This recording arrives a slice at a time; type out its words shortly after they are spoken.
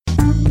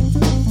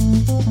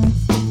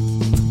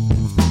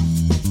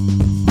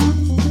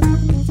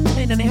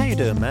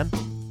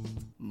Dan.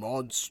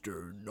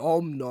 Monster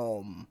nom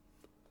nom.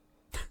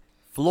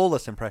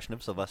 Flawless impression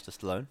of Sylvester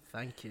Stallone.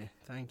 Thank you.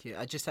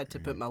 I just had to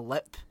put my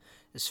lip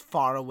as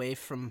far away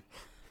from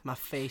my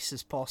face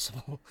as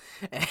possible.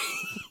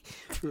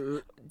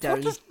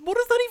 Down. What does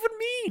that even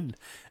mean?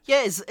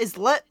 Yeah, his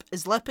lip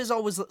is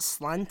always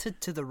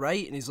slanted to the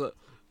right, and he's like,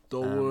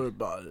 "Don't worry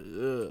about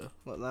it,"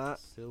 like that.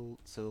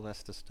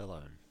 Sylvester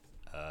Stallone.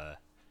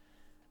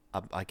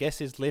 I guess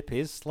his lip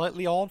is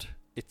slightly odd.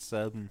 It's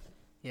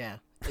Yeah,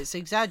 it's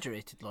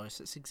exaggerated, Lois.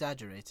 It's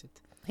exaggerated.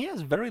 He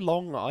has very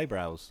long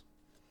eyebrows.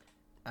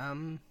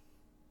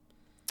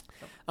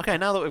 Okay,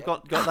 now that we've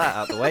got that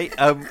out of the way,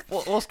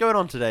 what's going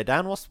on today,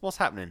 Dan? What's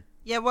happening?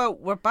 Yeah, well,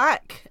 we're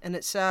back, and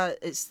it's the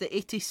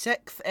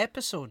 86th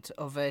episode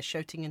of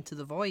Shouting Into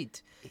the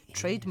Void,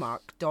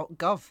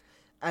 trademark.gov.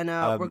 And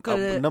we're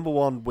gonna... number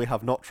one, we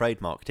have not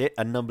trademarked it,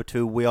 and number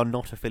two, we are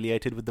not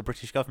affiliated with the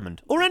British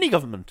government. Or any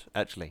government,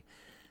 actually.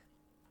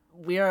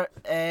 We are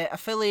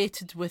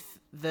affiliated with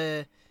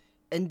the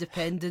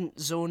independent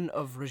zone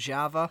of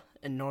Rojava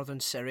in northern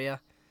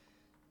Syria.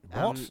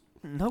 What?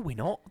 No, we're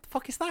not. What the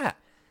fuck is that?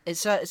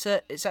 It's a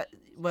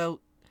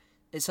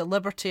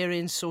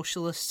libertarian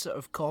socialist sort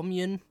of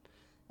commune.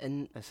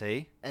 I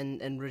see. And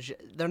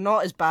they're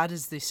not as bad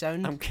as they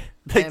sound.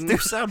 They do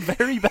sound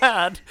very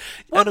bad.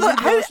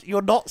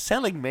 You're not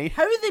selling me.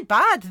 How are they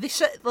bad?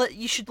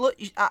 You should look.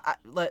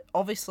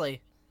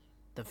 Obviously,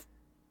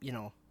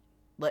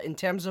 in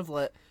terms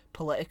of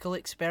political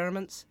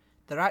experiments,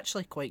 they're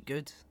actually quite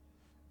good.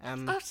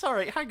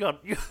 Sorry, hang on.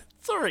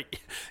 Sorry,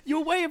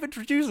 your way of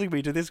introducing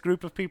me to this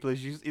group of people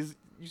is you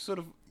sort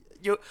of.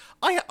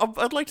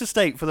 I'd like to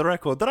state for the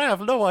record that I have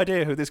no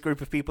idea who this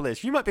group of people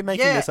is. You might be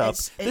making this up.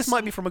 This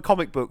might be from a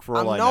comic book for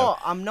all I know.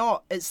 I'm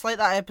not. It's like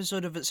that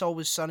episode of It's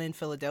Always Sunny in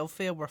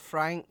Philadelphia where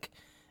Frank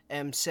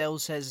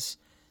sells his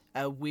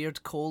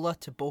weird cola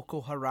to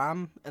Boko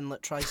Haram and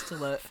tries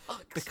to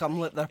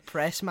become their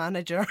press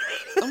manager.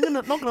 I'm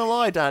not gonna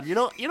lie, Dan.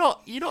 You're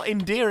not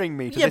endearing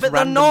me to this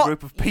random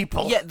group of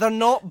people. Yeah, they're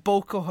not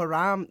Boko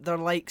Haram. They're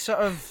sort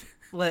of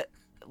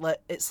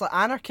it's like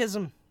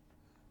anarchism.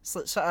 It's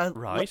like sort of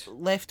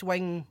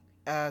left-wing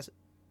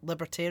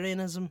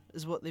libertarianism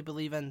is what they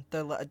believe in.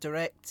 They're like a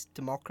direct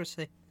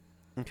democracy.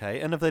 Okay,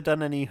 and have they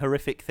done any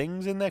horrific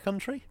things in their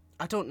country?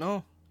 I don't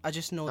know. I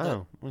just know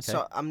that. Okay.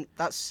 So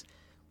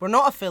we're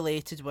not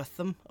affiliated with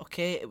them.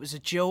 Okay, it was a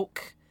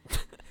joke.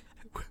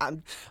 I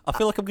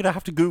feel like I'm gonna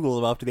have to Google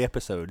them after the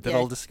episode. Then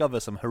I'll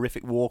discover some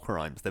horrific war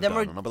crimes they've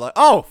done, and I'll be like,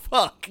 "Oh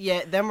fuck!"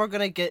 Yeah, then we're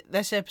gonna get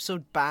this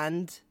episode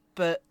banned,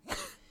 but.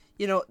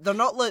 They're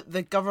not like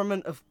the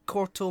government of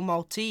Corto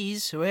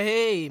Maltese.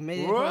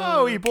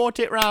 Whoa, you brought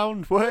it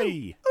round.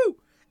 Way.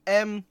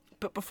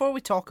 But before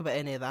we talk about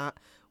any of that,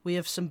 we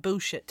have some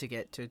bullshit to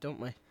get to, don't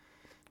we?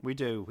 We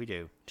do.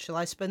 Shall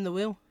I spin the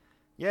wheel?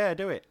 Yeah,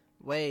 do it.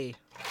 Way.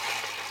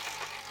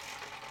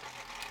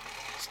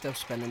 Still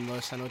spinning,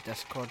 Lewis. I know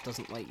Discord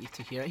doesn't like you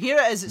to hear it. Here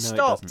it is. It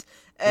stopped. It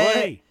doesn't.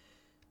 Way.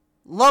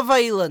 Love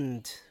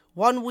Island.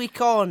 1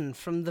 week on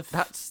from the...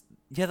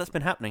 That's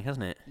been happening,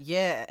 hasn't it?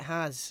 Yeah, it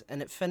has,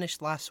 and it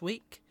finished last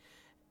week.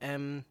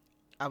 I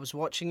was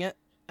watching it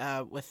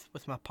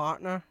with my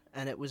partner,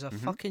 and it was a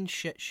fucking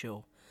shit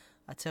show.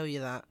 I tell you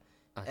that.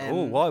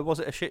 Why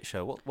was it a shit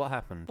show? What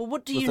happened? Well,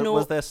 what do you know?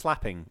 Was there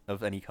slapping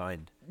of any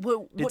kind?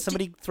 Well, did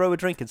somebody throw a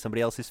drink in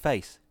somebody else's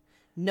face?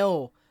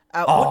 No.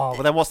 Well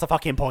then what's the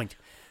fucking point?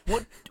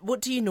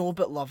 What do you know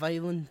about Love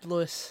Island,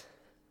 Lewis?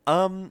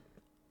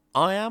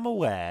 I am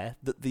aware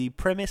that the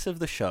premise of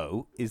the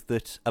show is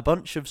that a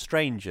bunch of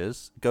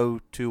strangers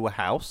go to a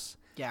house.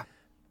 Yeah.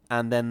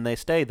 And then they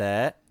stay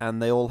there and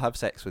they all have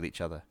sex with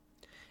each other.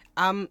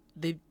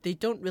 They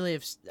don't really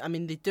have... I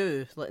mean, they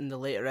do, in the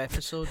later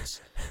episodes,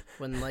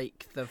 when, they've,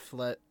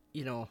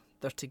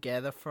 they're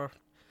together for,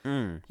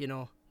 a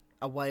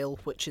while,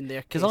 which in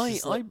their case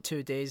is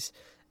 2 days.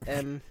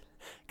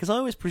 Because I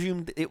always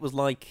presumed it was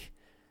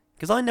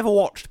because I never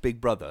watched Big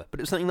Brother,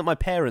 but it was something that my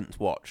parents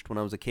watched when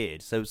I was a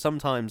kid. So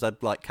sometimes I'd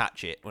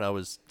catch it when I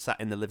was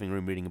sat in the living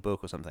room reading a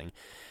book or something.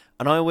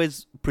 And I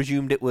always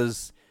presumed it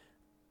was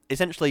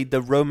essentially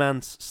the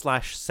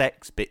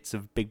romance/sex bits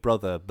of Big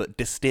Brother, but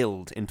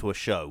distilled into a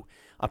show.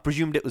 I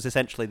presumed it was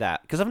essentially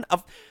that. Because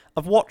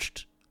I've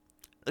watched...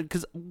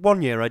 Because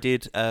one year I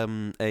did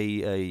an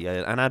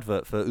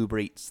advert for Uber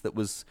Eats that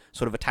was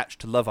sort of attached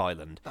to Love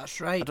Island.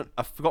 That's right.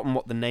 I've forgotten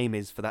what the name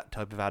is for that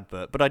type of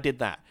advert, but I did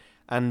that.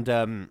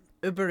 And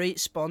Uber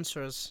Eats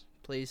sponsors,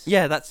 please.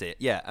 Yeah, that's it.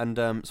 Yeah, and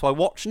so I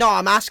watched. No,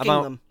 I'm asking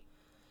them.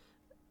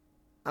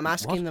 I'm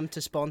asking them to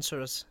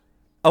sponsor us.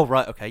 Oh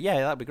right, okay, yeah,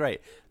 that'd be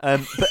great.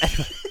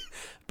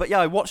 But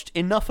yeah, I watched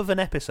enough of an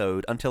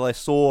episode until I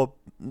saw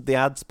the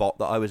ad spot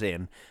that I was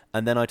in,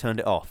 and then I turned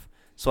it off.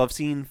 So I've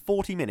seen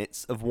 40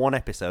 minutes of one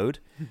episode,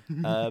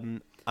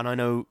 and I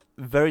know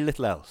very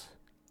little else.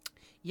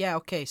 Yeah,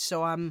 okay,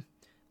 so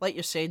like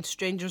you're saying,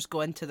 strangers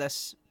go into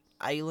this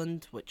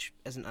island, which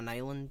isn't an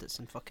island, it's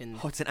in fucking...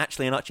 Oh, it's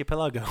actually an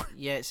archipelago.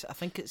 Yeah, I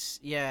think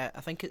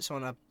it's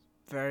on a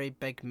very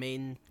big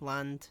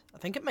mainland. I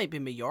think it might be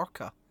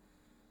Mallorca.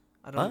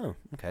 Oh,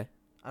 okay.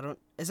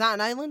 Is that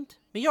an island?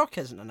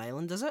 Mallorca isn't an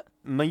island, is it?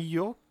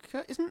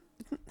 Mallorca isn't.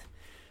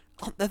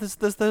 Oh, there's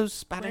those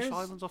Spanish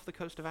islands off the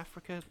coast of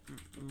Africa.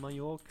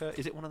 Mallorca,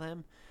 is it one of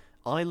them?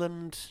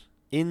 Island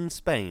in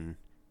Spain.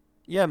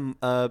 Yeah,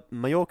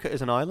 Mallorca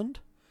is an island.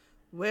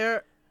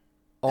 Where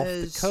off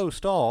the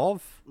coast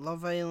of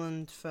Love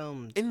Island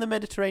filmed? In the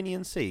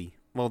Mediterranean Sea.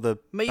 Well, the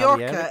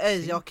Mallorca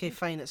is okay.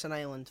 Fine, it's an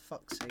island.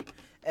 Fuck's sake.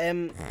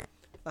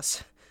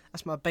 That's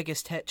my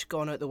biggest hitch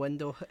gone out the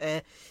window.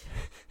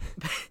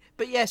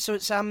 But yeah, so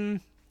it's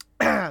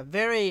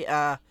very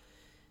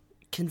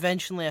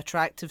conventionally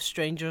attractive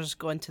strangers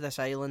go into this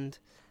island,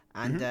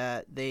 and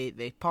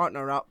they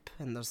partner up,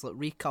 and there's like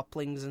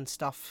recouplings and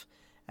stuff,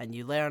 and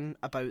you learn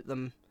about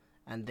them,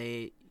 and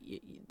the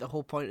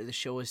whole point of the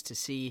show is to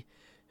see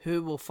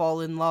who will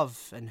fall in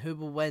love and who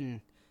will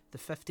win the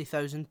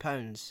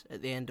 £50,000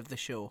 at the end of the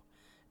show.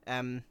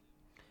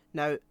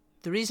 Now,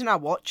 the reason I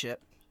watch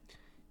it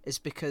is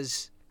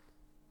because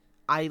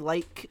I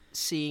like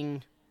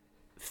seeing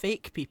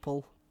fake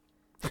people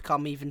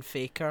become even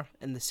faker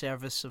in the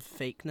service of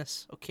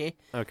fakeness, okay?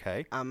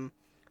 Okay.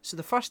 So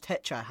the first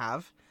hitch I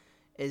have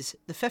is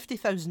the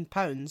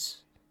 £50,000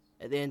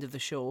 at the end of the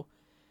show.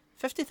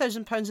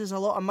 £50,000 is a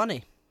lot of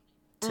money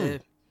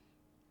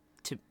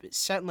it's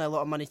certainly a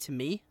lot of money to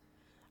me.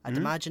 I'd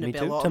imagine it'd be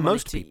a lot of money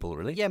most people,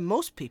 really. Yeah,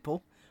 most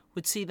people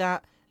would see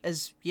that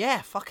as,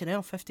 yeah, fucking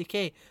hell,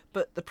 50k.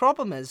 But the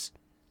problem is,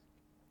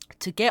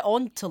 to get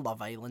onto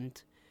Love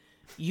Island,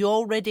 you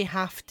already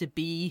have to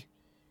be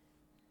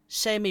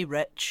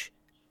semi-rich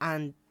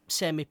and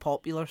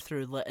semi-popular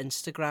through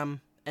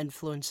Instagram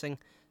influencing.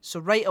 So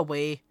right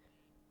away,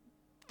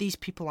 these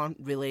people aren't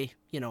really,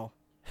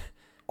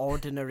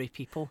 ordinary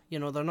people.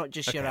 They're not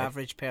just your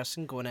average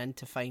person going in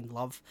to find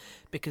love,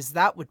 because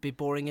that would be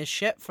boring as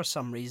shit for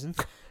some reason.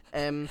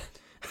 And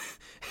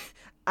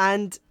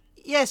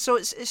yeah, so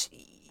it's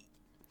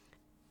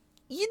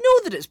you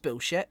know that it's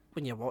bullshit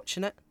when you're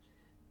watching it,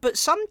 but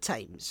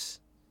sometimes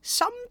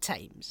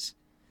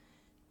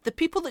the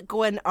people that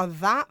go in are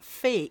that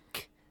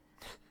fake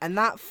and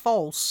that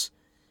false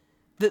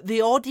that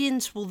the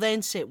audience will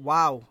then say,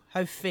 "Wow,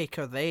 how fake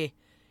are they?"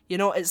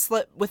 It's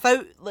like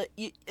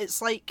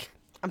it's like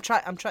I'm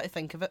trying to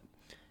think of it.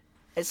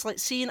 It's like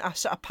seeing a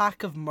sort of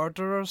pack of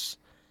murderers,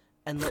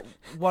 and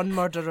one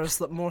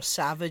murderer's more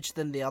savage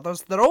than the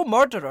others. They're all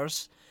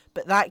murderers,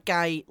 but that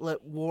guy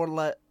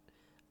wore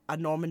a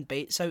Norman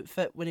Bates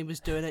outfit when he was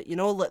doing it.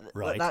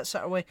 Right. That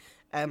sort of way.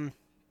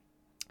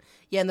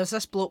 Yeah, and there's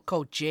this bloke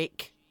called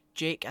Jake.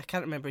 I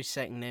can't remember his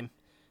second name.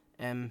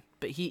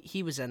 But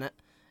he was in it,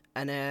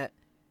 and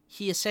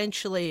he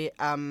essentially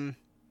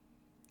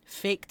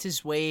faked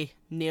his way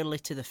nearly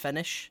to the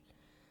finish,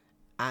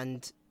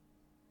 and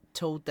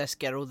told this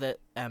girl that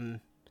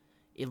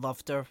he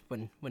loved her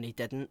when he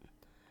didn't.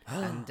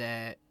 And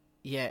it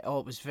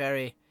was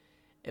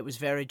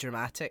very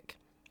dramatic,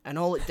 and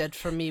all it did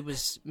for me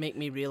was make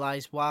me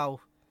realise, wow,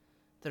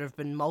 there have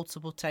been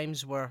multiple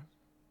times where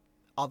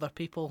other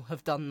people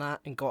have done that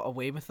and got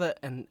away with it,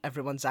 and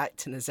everyone's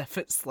acting as if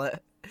it's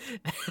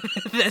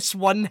this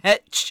one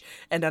hitch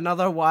in an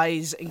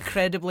otherwise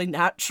incredibly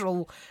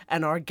natural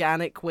and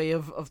organic way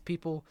of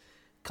people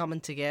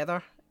coming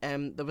together.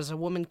 There was a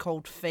woman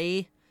called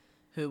Faye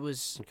who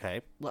was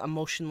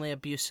emotionally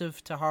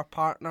abusive to her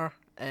partner.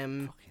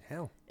 Fucking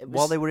hell!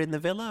 While they were in the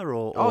villa,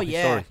 or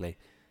historically?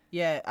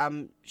 Yeah.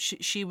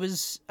 She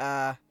was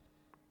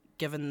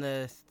given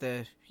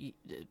the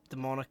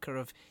moniker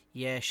of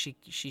she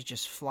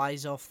just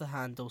flies off the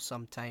handle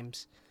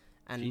sometimes,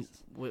 and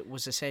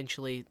was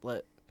essentially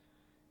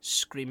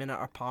screaming at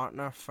her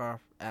partner for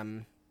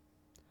I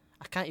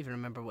can't even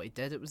remember what he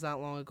did. It was that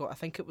long ago. I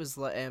think it was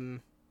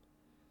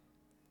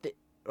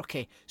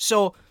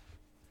so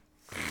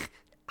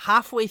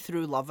halfway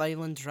through Love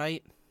Island,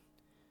 right,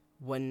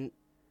 when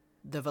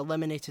they've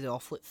eliminated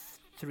off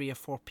 3 or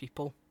 4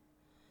 people,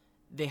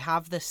 they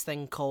have this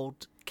thing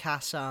called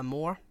Casa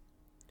Amor.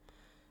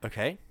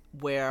 Okay.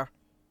 Where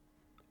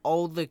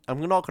all the...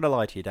 I'm not going to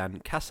lie to you,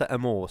 Dan. Casa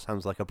Amor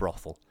sounds like a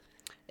brothel.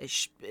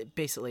 It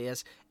basically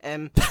is.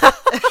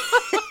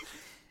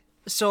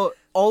 So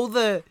all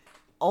the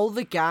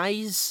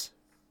guys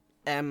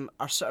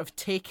are sort of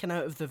taken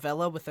out of the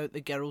villa without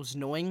the girls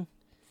knowing,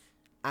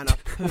 and are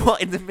put...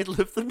 What, in the middle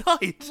of the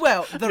night?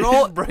 Well, they're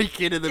all break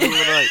in the middle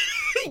of the night,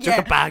 yeah.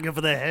 Chuck a bag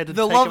over their head, and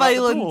the take Love them out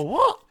Island. The door.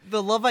 What?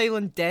 The Love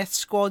Island death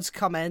squads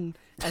come in,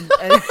 and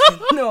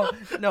no.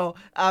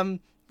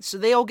 So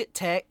they all get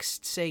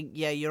texts saying,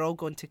 "Yeah, you're all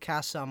going to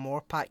Casa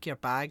Amor. Pack your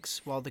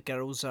bags," while the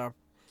girls are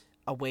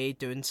away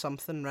doing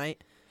something,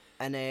 right?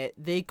 And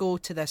they go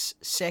to this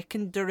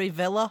secondary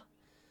villa.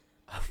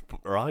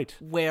 Right.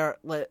 Where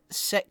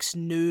 6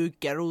 new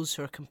girls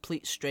who are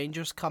complete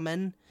strangers come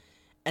in,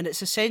 and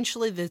it's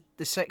essentially the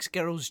 6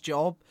 girls'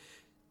 job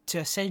to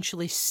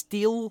essentially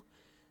steal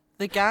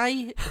the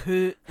guy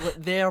who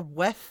they're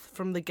with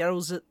from the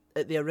girls at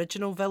the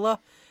original villa,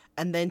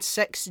 and then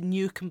 6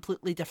 new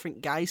completely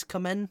different guys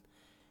come in,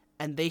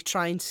 and they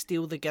try and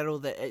steal the girl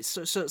that it's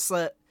so it's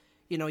like,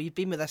 you've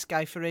been with this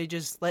guy for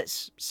ages,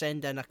 let's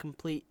send in a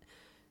complete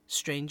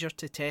stranger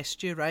to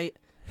test you, right?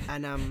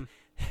 And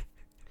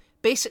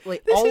basically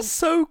this is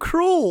so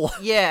cruel.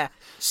 Yeah.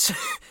 So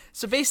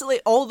basically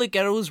all the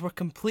girls were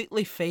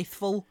completely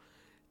faithful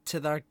to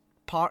their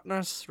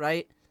partners,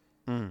 right?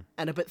 And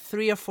about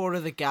 3 or 4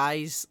 of the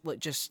guys like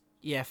just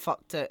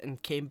fucked it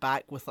and came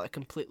back with like a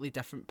completely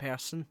different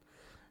person.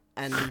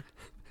 And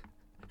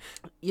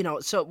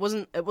so it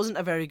wasn't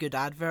a very good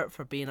advert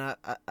for being a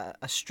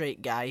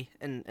straight guy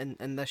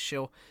in this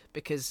show,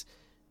 because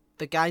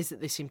the guys that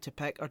they seem to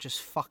pick are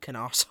just fucking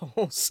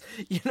arseholes,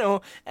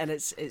 and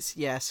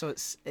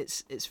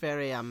it's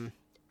very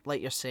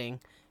like you're saying,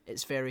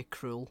 it's very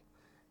cruel,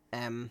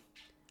 and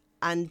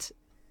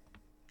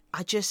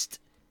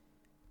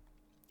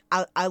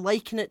I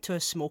liken it to a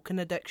smoking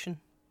addiction,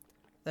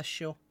 this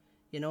show,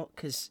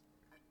 because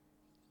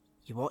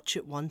you watch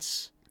it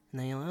once and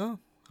then you're like, oh,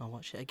 I'll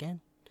watch it again,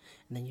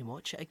 and then you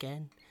watch it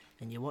again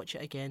and you watch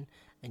it again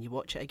and you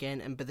watch it again,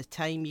 and by the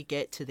time you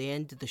get to the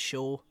end of the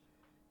show,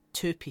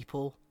 2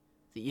 people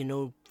that you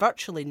know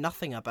virtually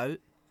nothing about,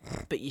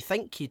 but you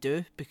think you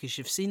do because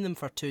you've seen them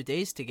for 2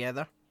 days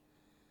together,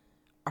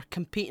 are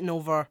competing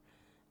over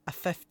a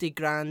 50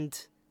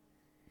 grand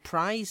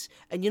prize.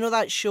 And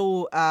that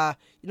show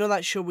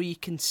where you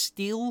can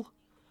steal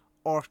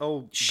or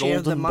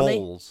share the money?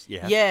 Balls.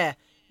 Yeah.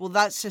 Well,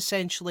 that's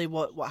essentially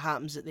what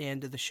happens at the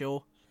end of the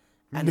show.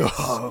 And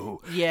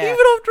no. Yeah.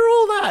 Even after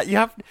all that, you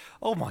have.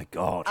 Oh my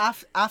god.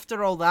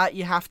 After all that,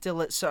 you have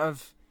to sort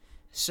of.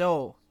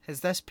 So,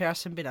 has this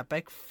person been a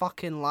big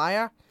fucking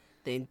liar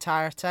the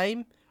entire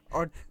time,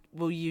 or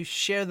will you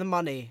share the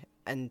money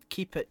and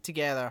keep it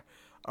together?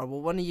 Or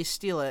will one of you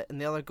steal it and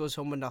the other goes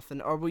home with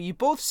nothing? Or will you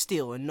both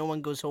steal and no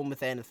one goes home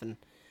with anything?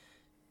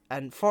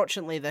 And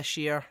fortunately this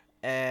year,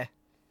 the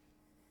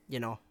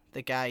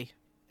guy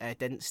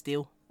didn't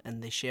steal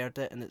and they shared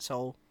it, and it's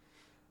all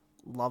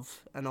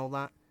love and all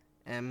that.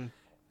 I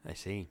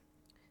see.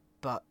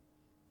 But,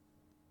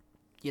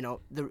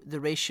 the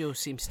ratio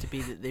seems to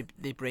be that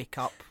they break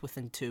up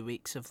within 2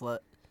 weeks of Love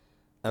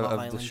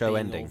Island the show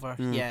being ending. over.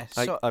 Yeah.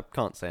 So, I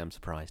can't say I'm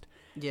surprised.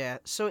 Yeah,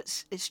 so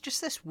it's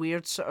just this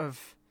weird sort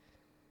of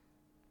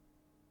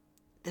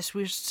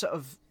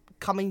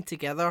coming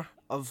together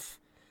of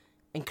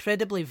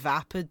incredibly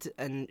vapid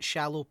and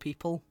shallow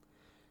people,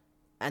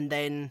 and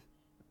then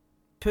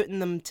putting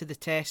them to the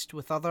test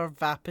with other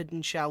vapid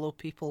and shallow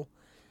people,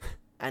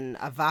 and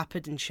a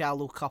vapid and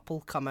shallow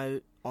couple come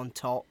out on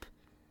top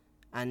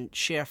and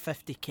share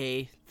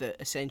 50k that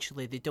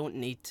essentially they don't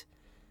need,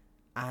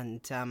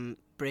 and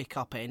break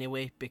up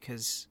anyway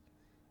because,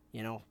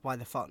 why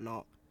the fuck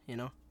not,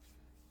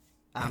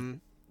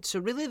 So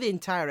really the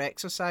entire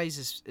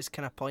exercise is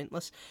kind of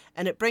pointless.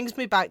 And it brings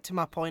me back to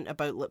my point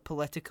about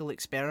political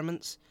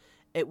experiments.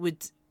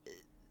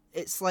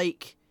 It's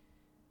like,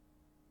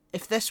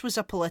 if this was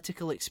a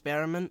political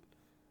experiment,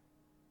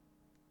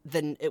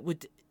 then there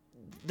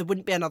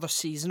wouldn't be another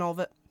season of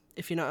it,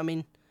 if you know what I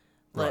mean.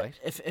 Right.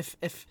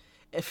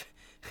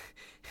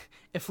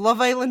 If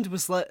Love Island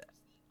was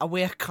a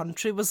way a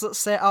country was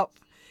set up,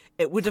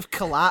 it would have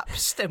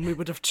collapsed and we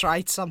would have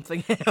tried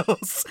something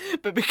else.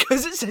 But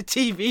because it's a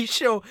TV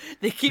show,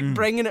 they keep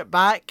bringing it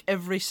back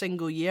every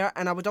single year.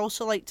 And I would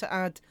also like to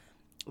add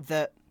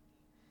that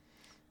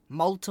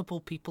multiple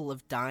people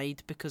have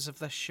died because of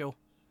this show.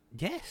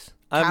 Yes.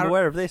 I'm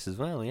aware of this as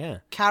well, yeah.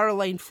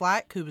 Caroline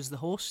Flack, who was the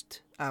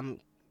host,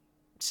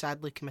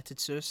 sadly committed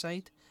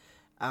suicide.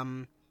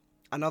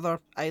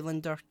 Another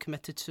Islander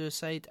committed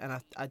suicide,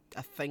 and I'm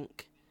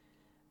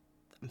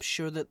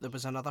sure that there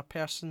was another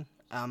person.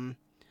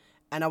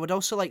 And I would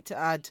also like to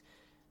add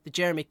the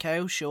Jeremy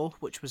Kyle show,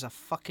 which was a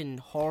fucking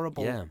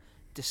horrible,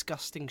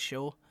 disgusting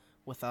show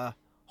with a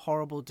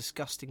horrible,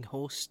 disgusting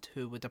host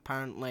who would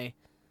apparently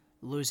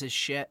lose his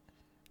shit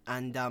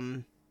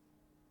and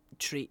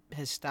treat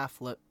his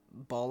staff like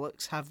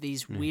bollocks. Have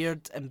these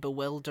weird and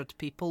bewildered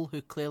people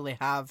who clearly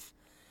have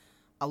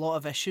a lot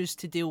of issues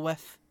to deal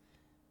with,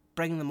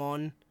 bring them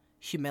on,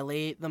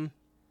 humiliate them,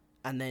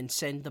 and then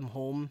send them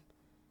home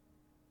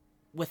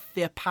with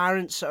the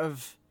apparent sort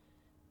of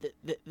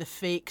the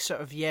fake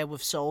sort of,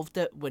 we've solved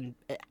it, when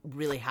it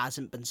really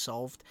hasn't been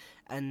solved.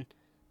 And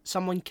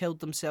someone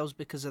killed themselves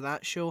because of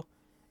that show,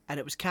 and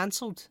it was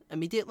cancelled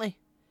immediately.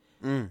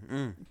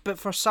 But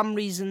for some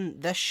reason,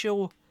 this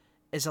show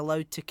is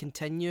allowed to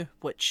continue,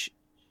 which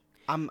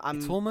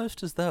It's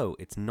almost as though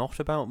it's not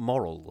about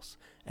morals,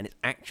 and it's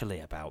actually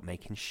about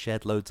making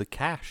shed loads of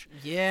cash.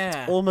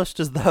 Yeah. It's almost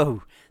as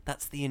though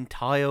that's the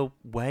entire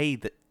way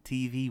that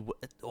TV...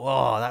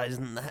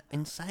 isn't that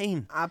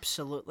insane?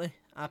 Absolutely.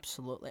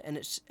 And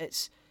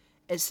it's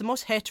the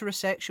most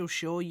heterosexual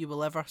show you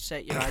will ever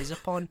set your eyes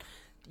upon.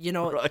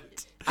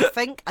 Right.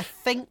 I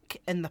think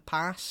in the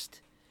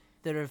past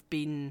there have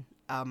been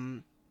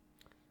a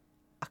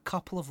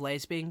couple of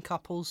lesbian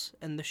couples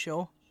in the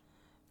show,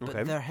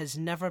 but there has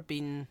never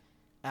been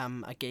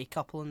a gay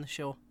couple in the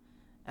show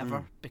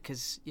ever,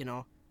 because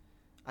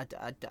I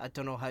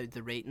don't know how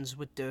the ratings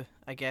would do.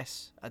 I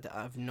guess I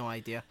have no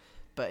idea,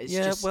 but it's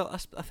just... Well,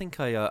 I think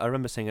I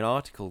remember seeing an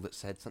article that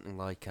said something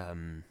like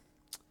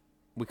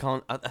we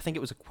can't. I think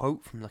it was a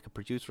quote from like a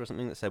producer or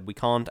something that said we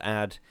can't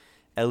add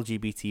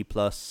LGBT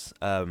plus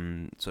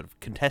sort of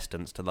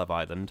contestants to Love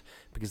Island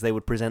because they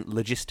would present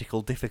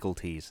logistical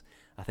difficulties.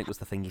 I think was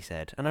the thing he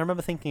said, and I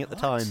remember thinking at the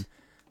time,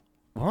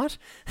 what?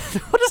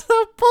 What does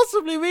that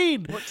possibly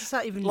mean? What does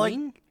that even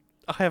mean?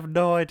 I have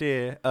no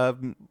idea.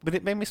 But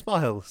it made me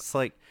smile. It's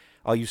like,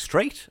 are you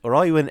straight or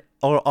are you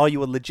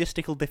a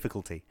logistical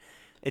difficulty?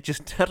 It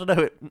just, I don't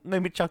know. It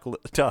made me chuckle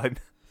at the time.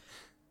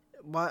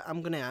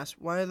 I'm going to ask,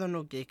 why are there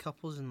no gay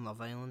couples in Love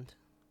Island?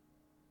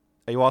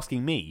 Are you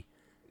asking me?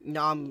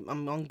 No,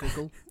 I'm on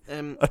Google.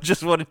 I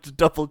just wanted to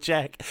double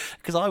check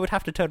because I would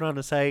have to turn around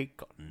and say,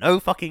 "Got no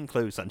fucking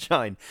clue,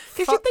 sunshine."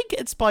 Because you'd think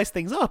it'd spice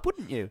things up,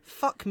 wouldn't you?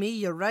 Fuck me,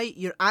 you're right.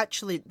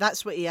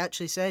 That's what he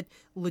actually said.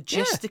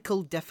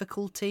 Logistical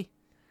difficulty.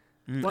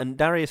 And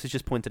Darius has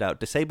just pointed out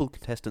disabled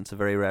contestants are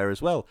very rare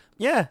as well.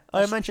 Yeah,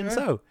 I imagine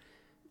so.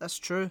 That's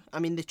true. I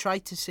mean, they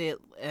tried to say it.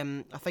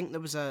 I think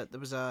there was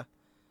a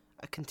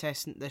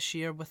contestant this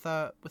year with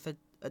a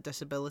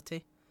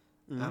disability.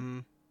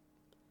 I'm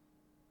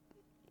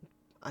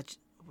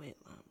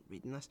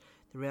reading this.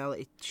 The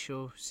reality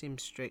show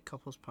seems straight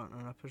couples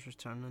partner uppers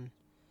returning.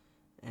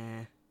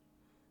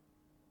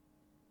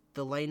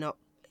 The lineup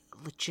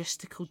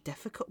logistical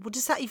difficult. What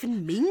does that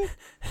even mean? In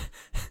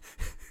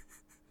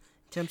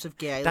terms of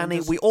gay islanders.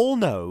 Danny, we all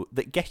know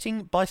that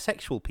getting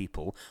bisexual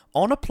people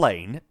on a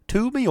plane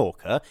to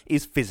Mallorca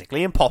is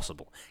physically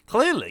impossible.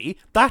 Clearly,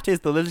 that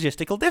is the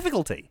logistical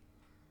difficulty.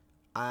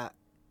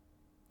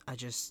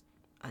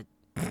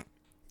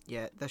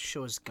 Yeah, this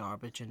show's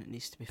garbage and it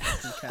needs to be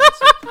fucking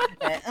cancelled.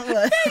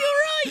 Yeah,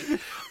 you're right.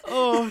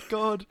 Oh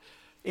God,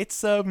 it's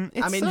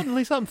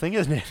certainly something,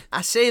 isn't it?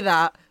 I say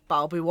that, but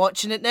I'll be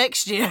watching it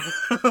next year.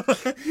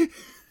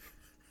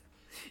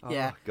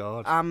 Yeah. Oh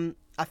God.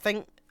 I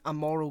think a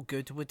moral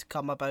good would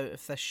come about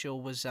if this show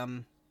was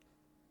sort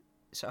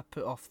of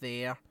put off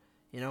the air.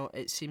 You know,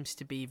 it seems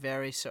to be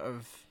very sort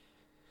of.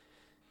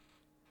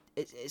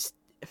 It's.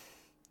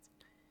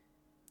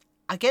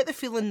 I get the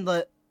feeling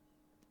that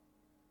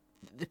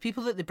the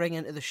people that they bring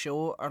into the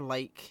show are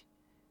like,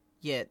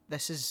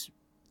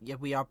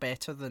 we are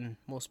better than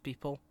most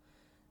people.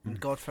 And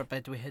God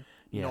forbid we had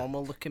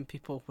normal-looking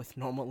people with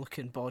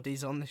normal-looking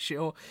bodies on the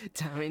show.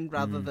 Do you know what I mean?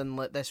 Rather than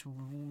like this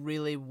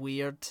really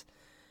weird,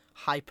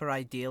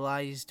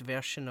 hyper-idealized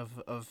version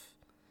of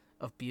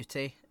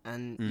beauty.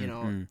 And, you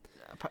know...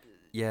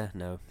 Yeah,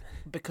 no.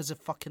 Because of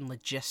fucking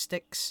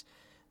logistics,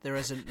 there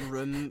isn't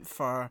room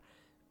for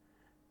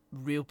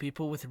real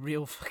people with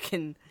real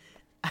fucking...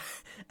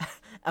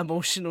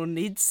 emotional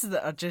needs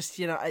that are just,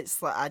 you know,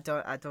 it's like I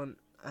don't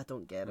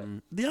get it.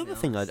 The other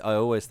thing I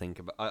always think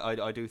about,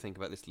 I do think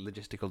about this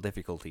logistical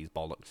difficulties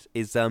bollocks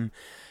is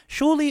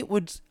surely it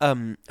would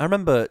I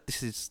remember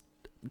this is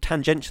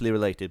tangentially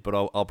related, but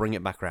I'll bring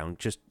it back around.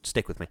 Just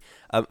stick with me.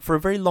 For a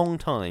very long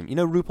time, you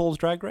know RuPaul's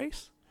Drag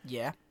Race?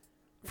 Yeah.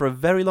 For a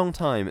very long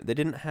time, they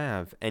didn't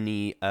have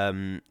any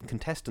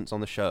contestants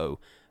on the show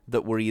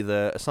that were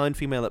either assigned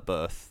female at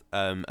birth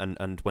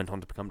and went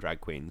on to become drag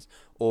queens,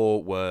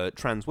 or were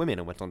trans women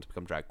and went on to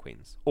become drag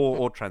queens,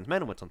 or trans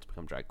men and went on to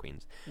become drag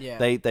queens. Yeah.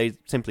 They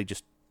simply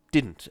just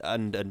didn't.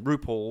 And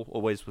RuPaul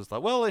always was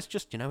like, well, it's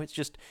just, you know, it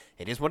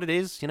is what it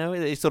is, you know.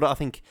 It's sort of, I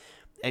think,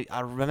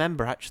 I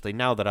remember actually,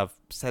 now that I've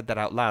said that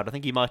out loud, I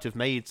think he might have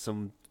made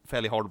some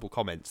fairly horrible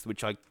comments,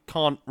 which I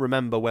can't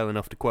remember well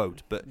enough to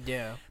quote, but...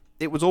 Yeah.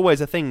 It was always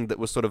a thing that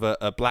was sort of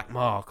a black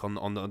mark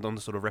on the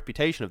sort of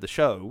reputation of the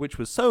show, which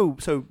was so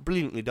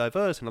brilliantly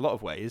diverse in a lot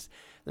of ways.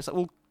 And it's like,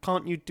 well,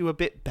 can't you do a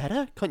bit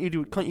better? Can't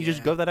you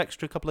just go that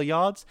extra couple of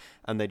yards?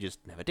 And they just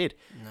never did.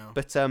 No.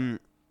 But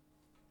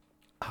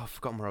I've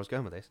forgotten where I was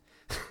going with this.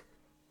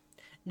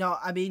 No,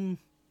 I mean,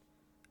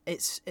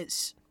 it's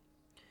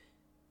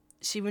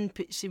see when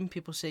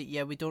people say,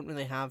 yeah, we don't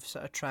really have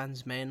sort of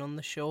trans men on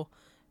the show,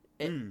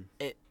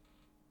 it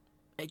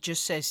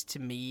just says to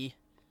me.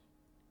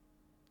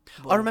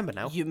 Well, I remember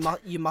now. You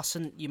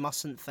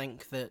mustn't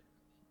think that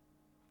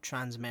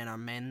trans men are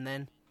men.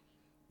 Then,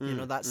 you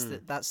know, that's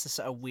the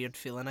sort of weird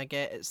feeling I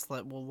get. It's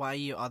like, well, why are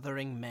you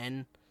othering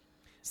men?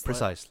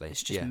 Precisely.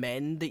 It's just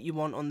men that you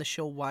want on the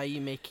show. Why are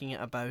you making it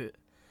about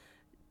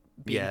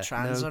being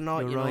trans or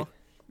not? You're you right.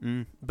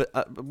 know.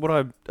 But what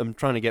I'm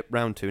trying to get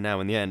round to now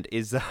in the end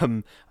is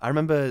I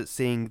remember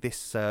seeing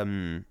this. I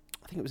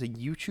think it was a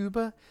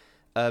YouTuber.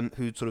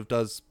 Who sort of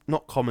does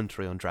not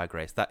commentary on Drag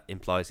Race. That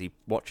implies he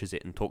watches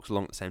it and talks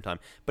along at the same time.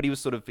 But he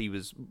was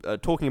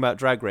talking about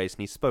Drag Race,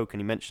 and he spoke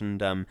and he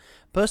mentioned,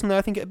 personally,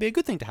 I think it'd be a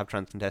good thing to have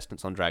trans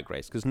contestants on Drag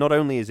Race, because not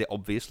only is it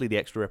obviously the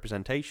extra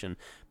representation,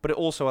 but it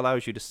also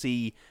allows you to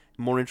see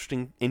more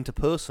interesting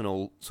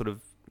interpersonal sort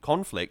of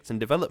conflicts and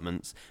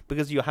developments,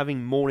 because you're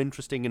having more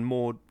interesting and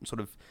more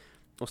sort of,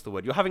 what's the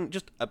word? You're having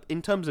just,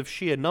 in terms of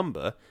sheer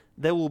number,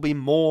 there will be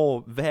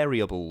more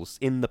variables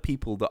in the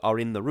people that are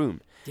in the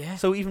room. Yeah.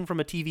 So even from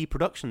a TV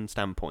production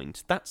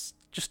standpoint, that's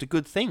just a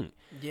good thing.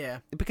 Yeah.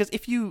 Because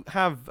if you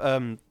have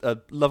a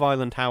Love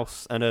Island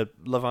house and a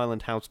Love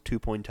Island House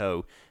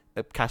 2.0,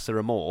 Casa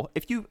Amor,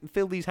 if you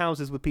fill these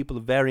houses with people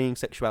of varying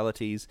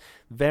sexualities,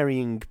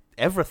 varying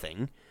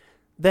everything,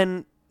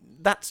 then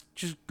that's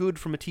just good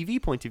from a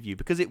TV point of view,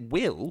 because it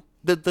will,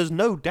 there's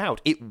no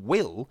doubt, it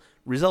will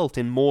result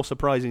in more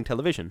surprising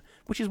television,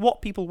 which is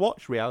what people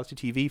watch reality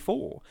TV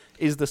for.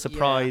 Is the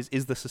surprise,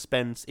 is the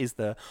suspense, is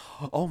the,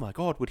 oh my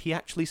god, would he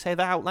actually say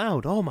that out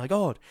loud? Oh my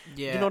god.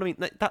 Yeah. You know what I mean?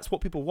 That's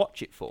what people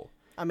watch it for.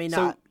 I mean,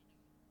 so,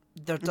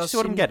 there does see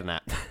what I'm getting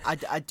at?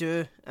 I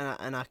do,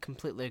 and I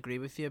completely agree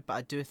with you, but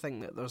I do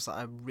think that there's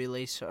a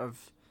really sort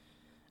of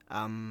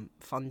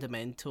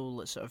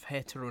fundamental sort of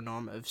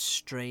heteronormative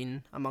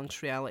strain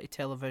amongst reality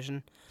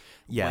television.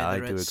 Yeah, I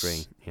do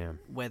agree. Yeah,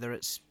 whether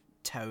it's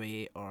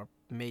Towie or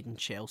Made in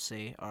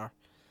Chelsea or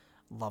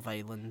Love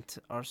Island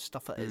or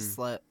stuff like it's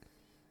like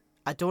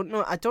I don't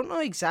know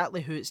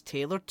exactly who it's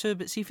tailored to,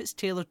 but see if it's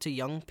tailored to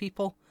young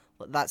people,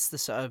 like that's the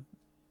sort of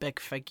big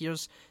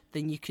figures,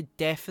 then you could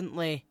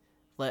definitely,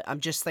 like,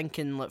 I'm just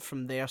thinking like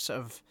from their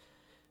sort of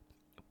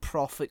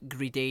profit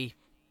greedy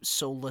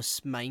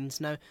soulless minds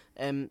now,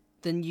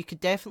 then you could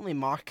definitely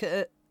market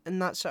it in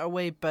that sort of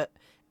way. But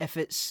if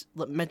it's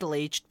like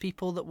middle-aged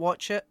people that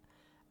watch it,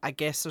 I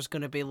guess there's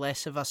going to be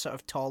less of a sort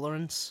of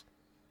tolerance.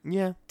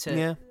 Yeah.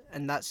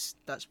 And that's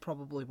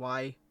probably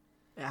why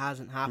it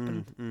hasn't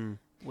happened.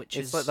 Which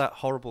it's is like that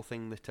horrible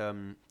thing that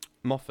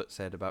Moffat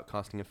said about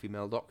casting a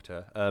female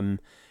doctor.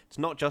 It's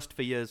not just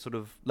for your sort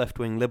of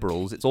left-wing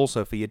liberals, it's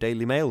also for your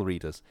Daily Mail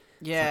readers.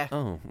 Yeah. Like,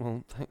 oh,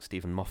 well, thanks,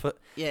 Stephen Moffat.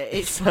 Yeah,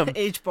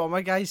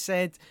 H-Bomber guy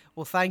said,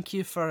 well, thank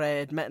you for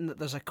admitting that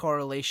there's a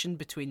correlation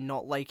between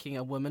not liking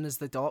a woman as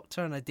the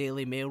doctor and a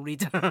Daily Mail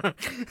reader.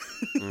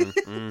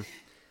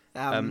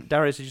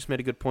 Darius has just made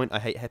a good point. I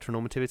hate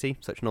heteronormativity,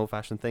 such an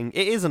old-fashioned thing.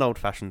 It is an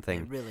old-fashioned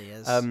thing. It really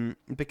is.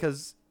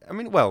 Because, I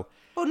mean, well...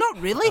 Oh,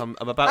 not really. I'm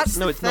about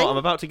not. I'm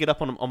about to get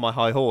up on my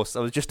high horse. I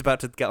was just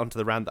about to get onto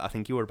the rant that I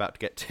think you were about to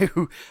get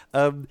to.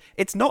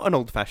 It's not an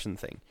old-fashioned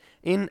thing.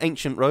 In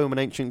ancient Rome and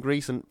ancient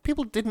Greece, and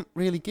people didn't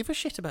really give a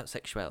shit about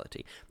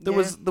sexuality. There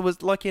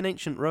was like in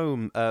ancient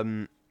Rome.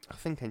 I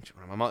think ancient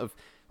Rome.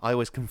 I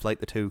always conflate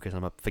the two because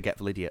I'm a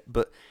forgetful idiot.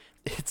 But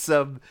it's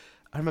I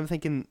remember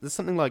thinking there's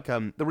something like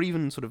there were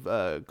even sort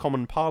of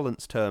common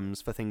parlance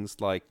terms for things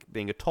like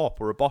being a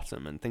top or a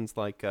bottom, and things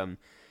like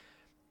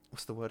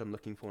what's the word I'm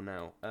looking for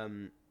now?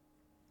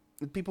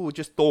 People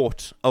just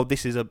thought, oh,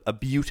 this is a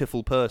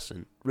beautiful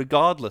person,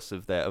 regardless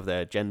of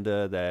their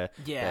gender, their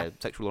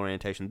sexual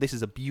orientation. This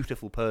is a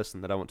beautiful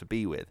person that I want to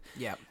be with.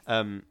 Yeah.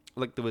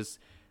 Like there was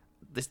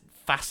this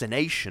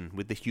fascination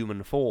with the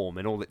human form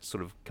and all its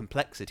sort of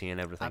complexity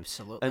and everything.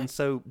 Absolutely. And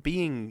so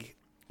being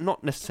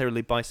not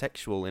necessarily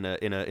bisexual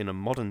in a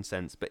modern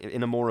sense, but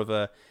in a more of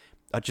a,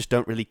 I just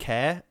don't really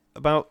care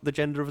about the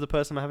gender of the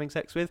person I'm having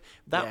sex with.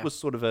 That was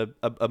sort of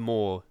a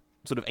more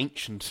sort of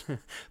ancient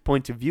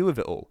point of view of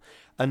it all.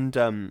 And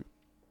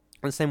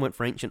the same went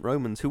for ancient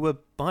Romans, who were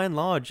by and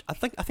large, I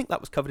think that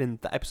was covered in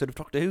the episode of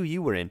Doctor Who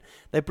you were in.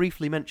 They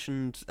briefly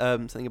mentioned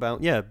something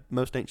about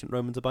most ancient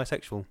Romans are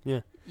bisexual.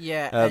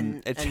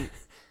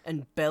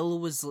 And Bill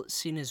was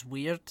seen as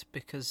weird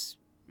because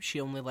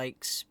she only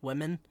likes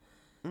women,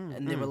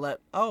 and they were like,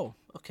 oh,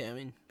 okay, I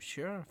mean,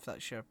 sure, if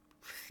that's your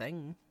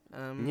thing.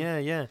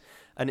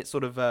 And it's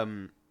sort of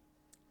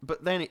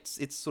but then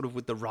it's sort of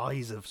with the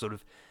rise of sort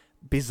of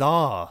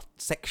bizarre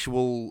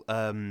sexual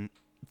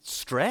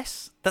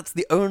stress. That's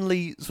the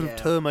only sort of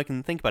term I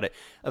can think about it,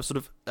 of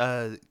sort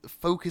of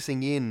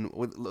focusing in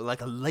with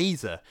like a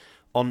laser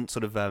on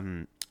sort of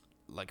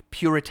like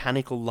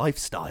puritanical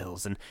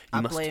lifestyles, and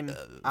you must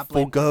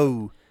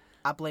forego.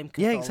 I blame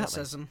Catholicism. Yeah,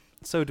 exactly.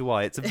 So do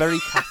I. It's a very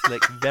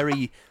Catholic,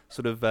 very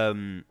sort of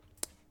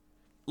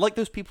like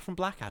those people from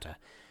Blackadder.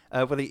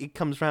 Where it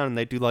comes round and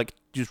they do like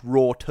just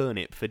raw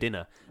turnip for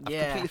dinner. I've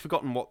completely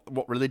forgotten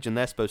what religion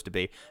they're supposed to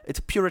be. It's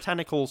a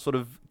puritanical sort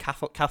of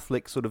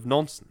Catholic sort of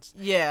nonsense.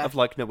 Yeah. Of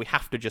like, no, we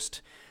have to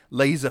just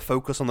laser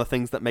focus on the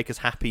things that make us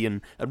happy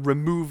and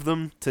remove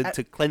them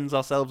to cleanse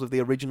ourselves of the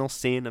original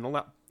sin and all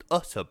that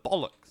utter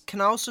bollocks. Can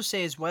I also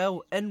say as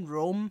well, in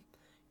Rome,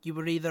 you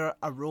were either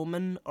a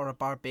Roman or a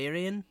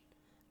barbarian,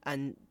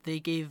 and they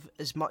gave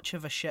as much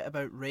of a shit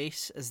about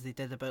race as they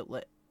did about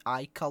like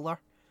eye colour.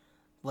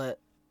 Like,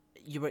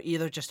 you were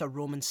either just a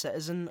Roman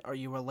citizen or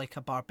you were like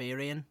a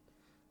barbarian,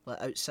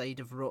 like outside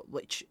of Rome,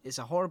 which is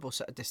a horrible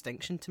sort of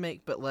distinction to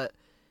make. But like,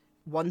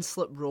 once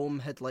like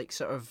Rome had like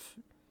sort of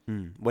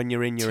when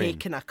you're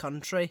taken a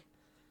country,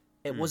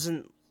 it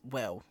wasn't,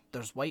 well,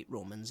 there's white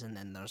Romans and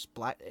then there's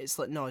black. It's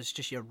like, no, it's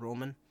just you're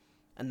Roman,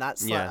 and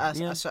that's like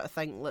a sort of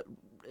thing. Like,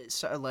 it's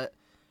sort of like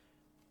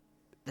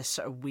this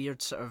sort of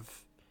weird sort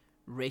of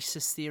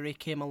racist theory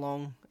came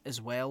along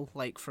as well,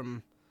 like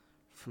from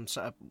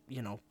sort of,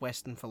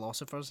 Western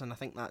philosophers, and I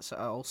think that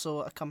sort of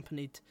also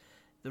accompanied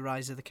the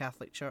rise of the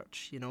Catholic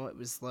Church. It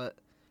was like,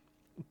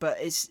 but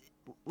it's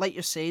like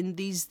you're saying,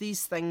 these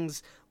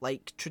things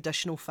like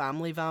traditional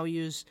family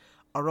values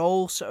are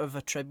all sort of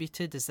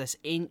attributed as this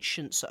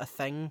ancient sort of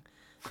thing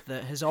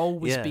that has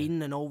always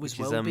been and always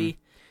will be.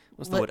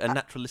 What's the word? A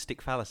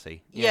naturalistic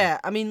fallacy. Yeah,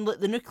 I mean,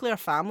 the nuclear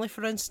family,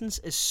 for instance,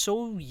 is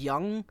so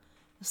young.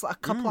 It's like a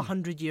couple of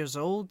 100 years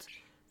old.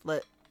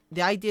 Like,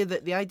 the idea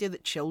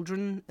that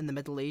children in the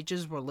Middle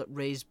Ages were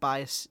raised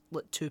by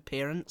two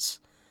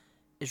parents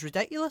is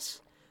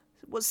ridiculous.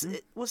 What's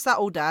that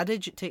old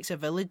adage? It takes a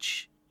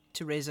village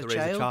to raise a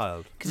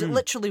child. Because it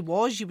literally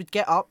was. You would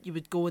get up, you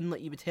would go and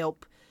you would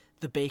help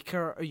the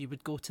baker, or you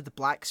would go to the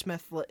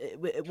blacksmith.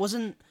 It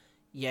wasn't.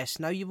 Yes,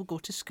 now you will go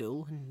to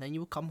school, and then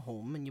you will come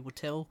home, and you will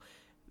tell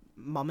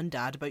mum and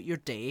dad about your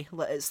day.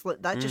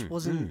 That just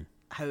wasn't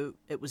how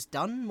it was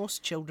done.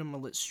 Most children were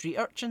like street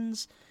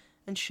urchins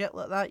and shit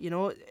like that,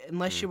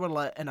 unless you were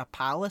like in a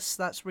palace.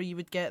 That's where you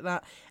would get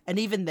that, and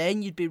even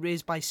then you'd be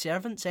raised by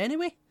servants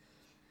anyway.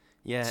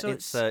 Yeah,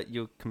 so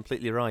you're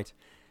completely right.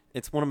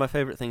 It's one of my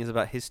favourite things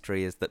about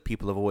history is that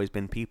people have always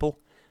been people.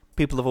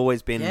 People have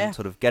always been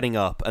sort of getting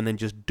up and then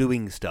just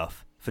doing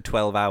stuff for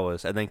 12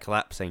 hours and then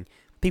collapsing.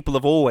 People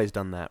have always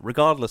done that,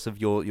 regardless of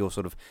your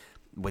sort of,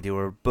 whether you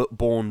were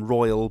born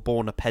royal,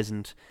 born a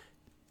peasant.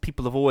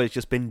 People have always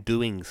just been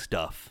doing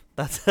stuff.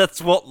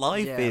 That's what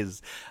life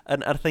is.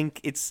 And I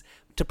think it's,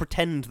 to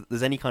pretend that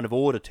there's any kind of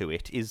order to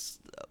it is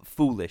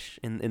foolish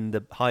in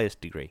the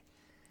highest degree.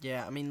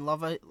 Yeah, I mean,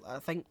 I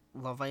think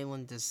Love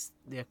Island is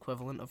the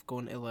equivalent of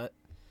going to,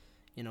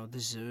 the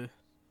zoo.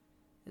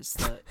 It's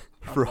like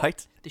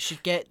right. They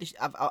should get.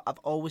 I've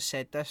always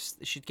said this.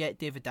 They should get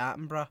David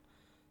Attenborough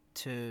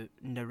to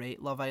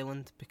narrate Love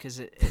Island, because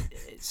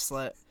it's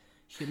like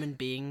human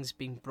beings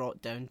being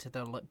brought down to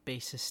their like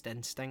basest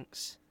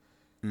instincts,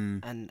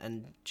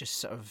 and just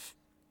sort of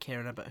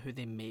caring about who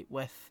they mate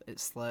with.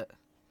 It's like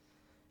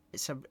I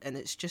think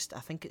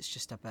it's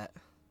just a bit.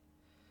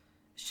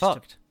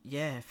 Fucked.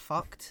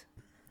 Fucked.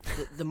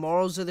 The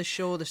morals of the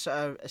show, the sort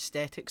of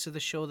aesthetics of the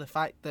show, the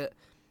fact that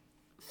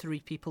 3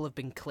 people have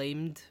been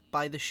claimed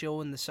by the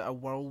show, and the sort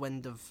of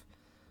whirlwind of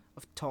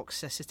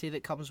toxicity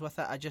that comes with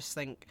it. I just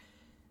think,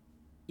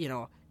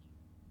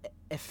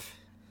 if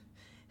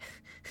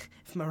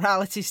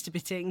morality's to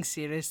be taken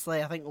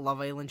seriously, I think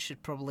Love Island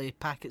should probably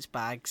pack its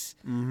bags.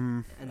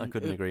 Mm-hmm. I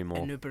couldn't agree more.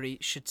 And Uber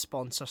Eats should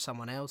sponsor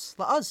someone else,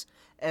 like us.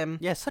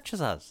 Yeah, such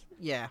as us.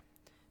 Yeah,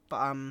 but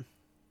I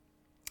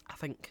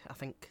think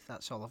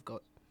that's all I've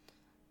got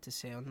to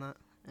say on that.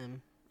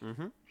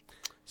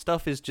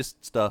 Stuff is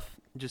just stuff.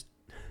 Just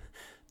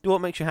do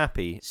what makes you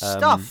happy.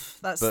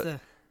 Stuff.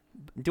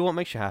 Do what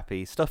makes you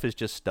happy. Stuff is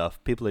just stuff.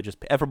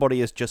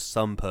 Everybody is just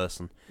some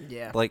person.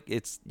 Yeah.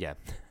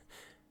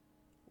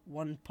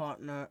 One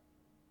partner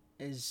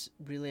is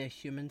really a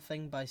human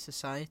thing by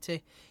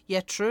society.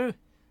 Yeah, true.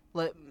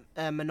 Like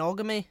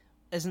monogamy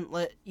isn't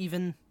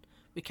even.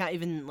 We can't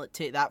even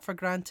take that for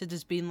granted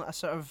as being a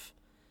sort of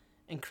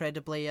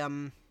incredibly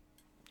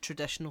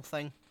traditional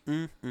thing.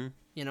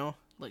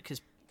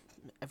 Because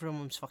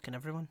everyone was fucking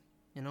everyone.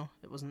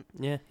 It wasn't.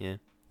 Yeah.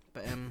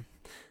 But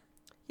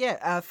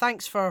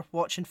thanks for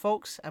watching,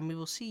 folks, and we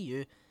will see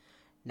you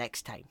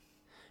next time.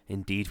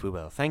 Indeed, we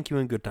will. Thank you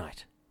and good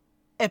night.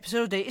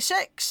 Episode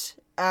 86.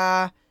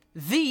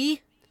 The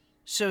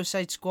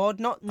Suicide Squad,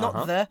 not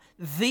the,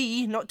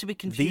 not to be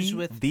confused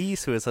with the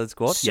Suicide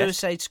Squad.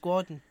 Suicide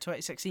Squad in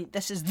 2016.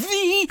 This is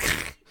the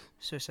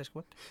Suicide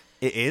Squad.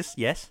 It is,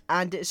 yes.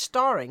 And it's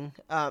starring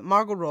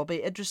Margot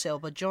Robbie, Idris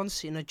Elba, John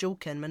Cena, Joel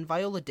Kinnaman,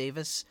 Viola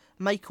Davis,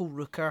 Michael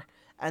Rooker,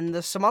 and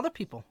there's some other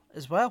people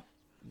as well.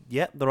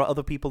 Yeah, there are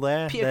other people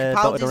there. Peter They're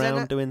Capaldi's dotted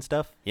around doing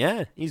stuff.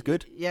 Yeah, he's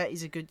good. Yeah,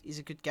 he's a good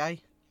guy.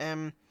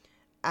 So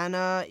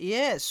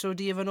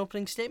do you have an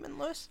opening statement,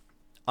 Lewis?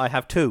 I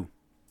have 2.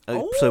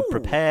 So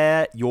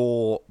prepare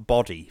your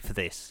body for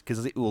this,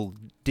 because it will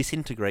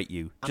disintegrate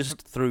you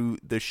through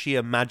the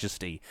sheer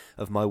majesty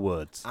of my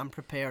words. I'm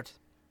prepared.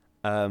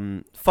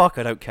 Fuck,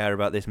 I don't care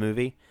about this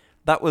movie.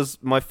 That was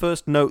my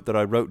first note that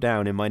I wrote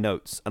down in my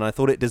notes, and I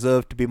thought it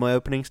deserved to be my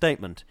opening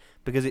statement,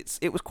 because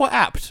it was quite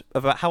apt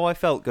about how I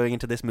felt going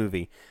into this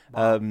movie.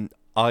 Wow.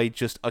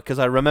 Because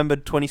I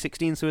remembered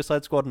 2016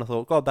 Suicide Squad, and I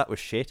thought, God, that was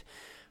shit.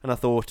 And I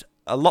thought,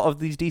 a lot of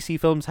these DC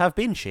films have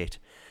been shit.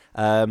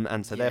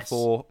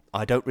 Therefore,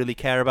 I don't really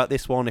care about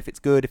this one. If it's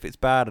good, if it's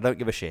bad, I don't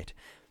give a shit.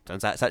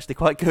 Turns out it's actually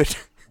quite good.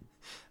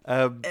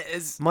 It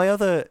is. My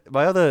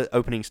other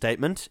opening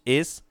statement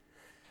is,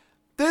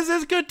 this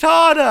is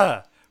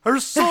Katana! Her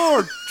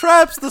sword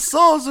traps the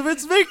souls of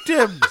its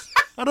victims!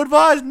 I'd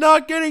advise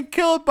not getting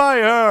killed by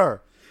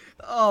her!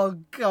 Oh,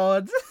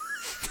 God.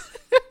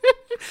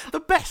 The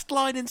best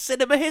line in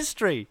cinema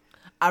history!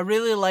 I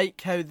really like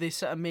how they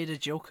sort of made a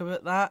joke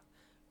about that,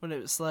 when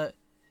it was like,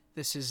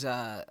 this is,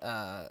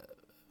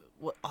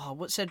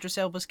 what's Idris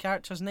Elba's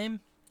character's name?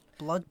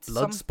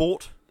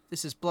 Bloodsport?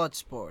 This is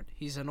Bloodsport.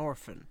 He's an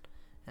orphan,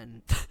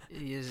 and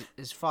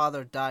his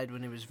father died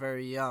when he was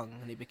very young,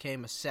 and he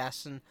became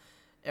assassin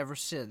ever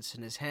since,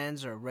 and his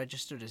hands are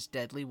registered as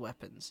deadly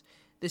weapons.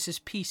 This is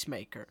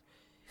Peacemaker.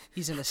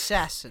 He's an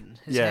assassin.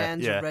 His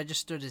hands are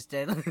registered as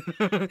deadly.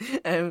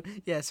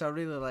 So I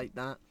really like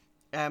that.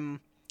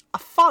 A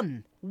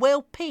fun,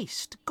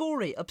 well-paced,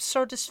 gory,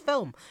 absurdist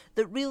film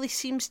that really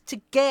seems to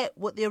get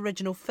what the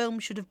original film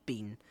should have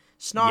been.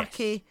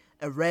 Snarky,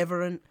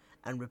 irreverent,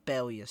 and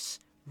rebellious.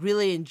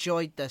 Really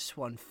enjoyed this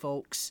one,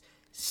 folks.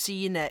 See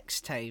you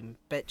next time,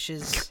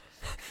 bitches.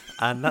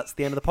 And that's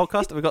the end of the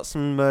podcast. Have we got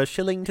some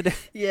shilling to do?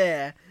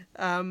 Yeah.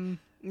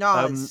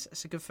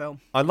 It's a good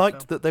film. I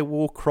liked that they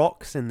wore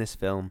Crocs in this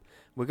film,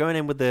 We're going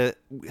in with the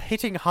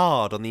hitting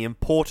hard on the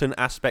important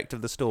aspect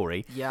of the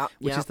story,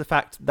 which is the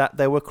fact that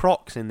there were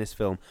Crocs in this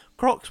film.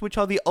 Crocs, which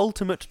are the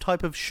ultimate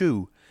type of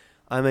shoe.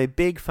 I'm a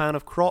big fan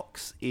of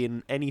Crocs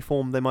in any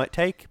form they might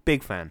take.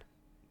 Big fan.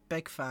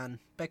 Big fan.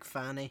 Big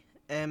fanny.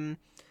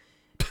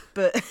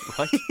 But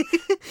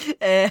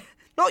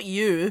not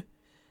you.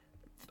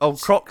 Oh,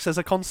 Crocs as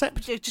a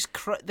concept? Just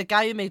the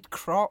guy who made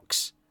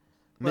Crocs.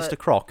 Mr.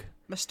 Croc.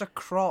 Mr.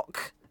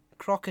 Croc.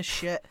 Croc is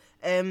shit.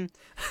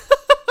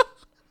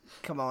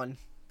 Come on.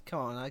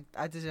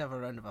 I deserve a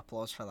round of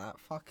applause for that.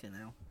 Fucking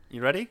hell.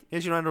 You ready?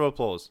 Here's your round of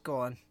applause. Go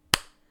on.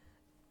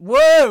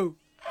 Whoa!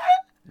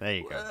 There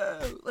you go.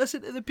 Whoa.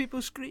 Listen to the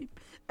people scream.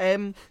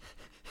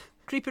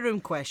 Creepy Room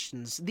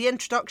questions. The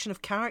introduction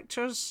of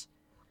characters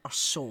are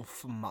so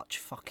much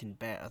fucking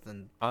better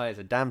than... Oh, it's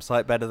a damn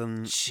sight better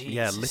than,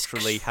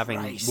 literally Christ.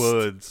 having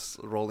words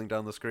rolling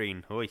down the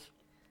screen. Oi.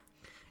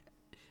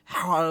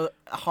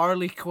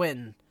 Harley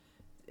Quinn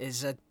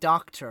is a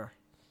doctor,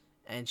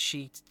 and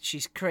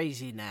she's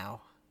crazy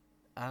now.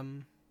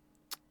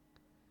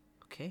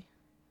 Okay.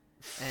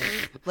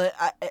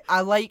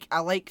 I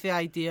like the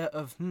idea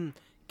of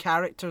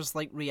characters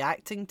like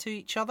reacting to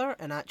each other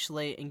and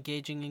actually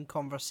engaging in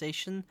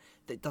conversation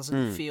that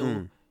doesn't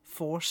feel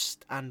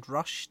forced and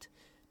rushed,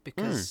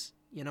 because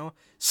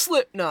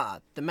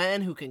Slipknot, the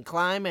man who can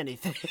climb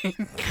anything.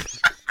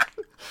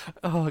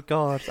 Oh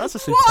god, that's a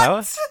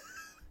superpower.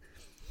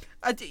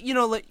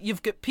 Like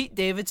you've got Pete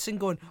Davidson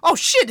going, "Oh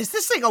shit, is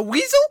this thing a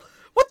weasel?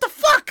 What the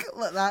fuck?"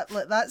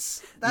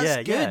 That's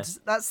good. Yeah.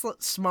 That's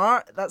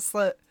smart. That's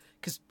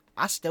because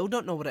I still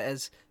don't know what it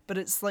is, but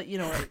it's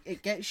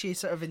it gets you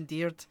sort of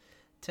endeared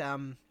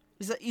to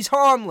he's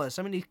harmless.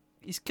 I mean,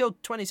 he's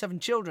killed 27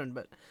 children,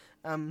 but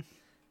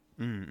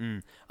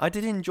I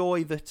did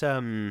enjoy that.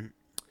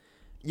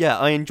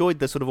 I enjoyed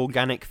the sort of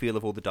organic feel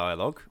of all the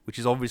dialogue, which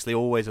is obviously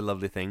always a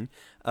lovely thing.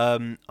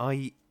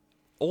 I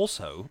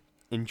also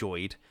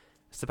enjoyed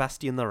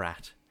Sebastian the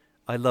Rat.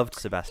 I loved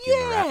Sebastian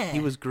the Rat. He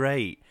was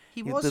great.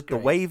 He was great. The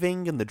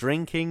waving and the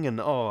drinking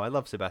and I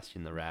love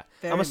Sebastian the Rat.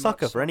 I'm a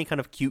sucker for any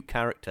kind of cute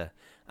character.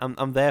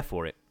 I'm there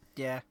for it.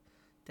 Yeah,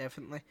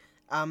 definitely.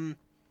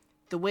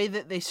 The way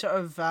that they sort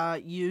of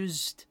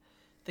used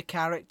the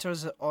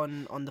characters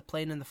on the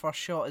plane in the first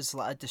shot as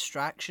like a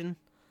distraction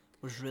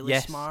was really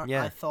smart.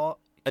 Yeah. I thought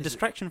a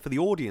distraction for the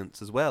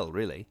audience as well,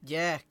 really.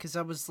 Yeah, because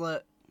I was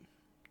like,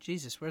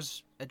 Jesus,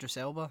 where's Idris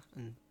Elba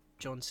and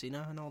John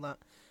Cena and all that?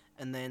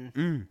 And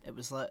then it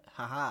was like,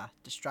 haha,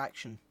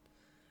 distraction.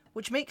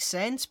 Which makes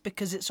sense,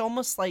 because it's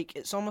almost like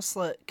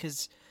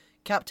because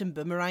Captain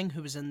Boomerang,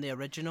 who was in the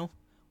original,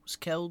 was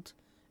killed,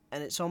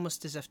 and it's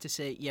almost as if to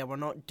say, yeah, we're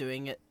not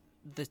doing it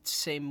the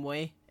same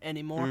way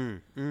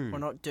anymore. We're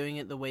not doing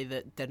it the way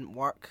that didn't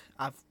work.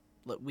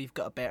 We've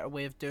got a better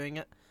way of doing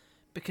it,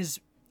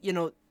 because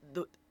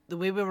the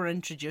way we were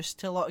introduced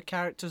to a lot of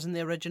characters in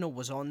the original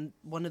was on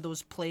one of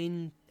those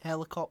plane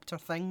helicopter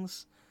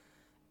things,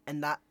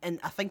 and I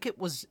think it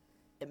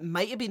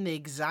might have been the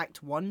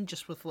exact one,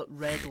 just with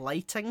red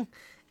lighting.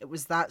 It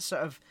was that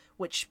sort of,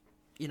 which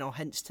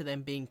hints to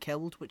them being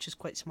killed, which is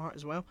quite smart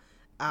as well.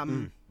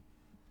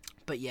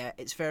 But yeah,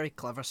 it's very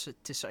clever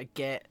to sort of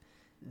get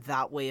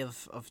that way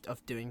of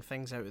doing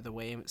things out of the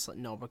way. It's like,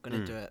 no, we're going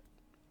to do it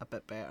a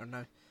bit better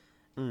now.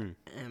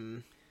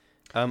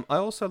 I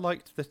also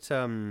liked that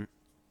a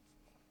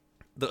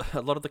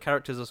lot of the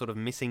characters are sort of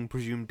missing,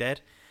 presumed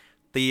dead.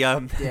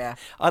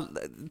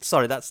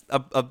 Sorry, that's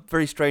a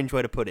very strange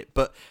way to put it,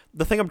 but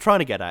the thing I'm trying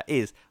to get at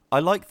is I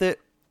like that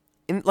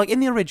in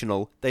the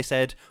original they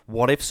said,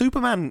 what if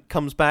Superman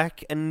comes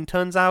back and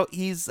turns out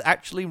he's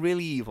actually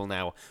really evil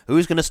now?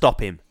 Who's going to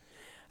stop him?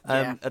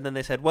 And then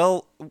they said,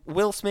 well,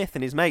 Will Smith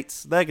and his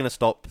mates, they're going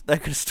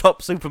to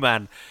stop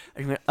Superman.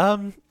 And you went,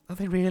 are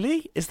they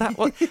really? Is that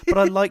what? But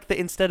I like that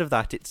instead of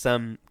that, it's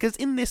because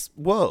in this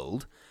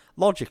world,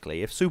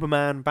 logically, if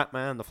Superman,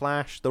 Batman, the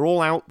Flash, they're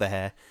all out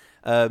there,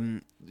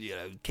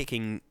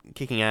 kicking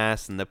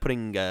ass, and they're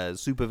putting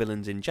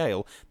supervillains in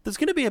jail, there's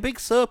going to be a big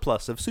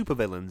surplus of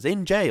supervillains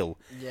in jail.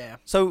 Yeah.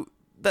 So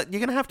that you're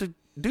going to have to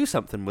do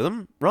something with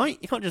them, right?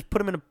 You can't just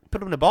put them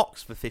in a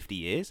box for 50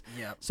 years.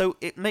 Yeah. So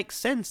it makes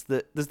sense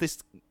that there's this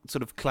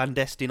sort of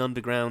clandestine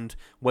underground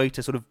way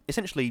to sort of,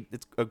 essentially,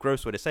 it's a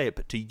gross way to say it,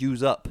 but to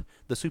use up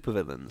the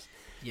supervillains.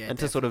 Yeah, and definitely.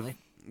 To sort of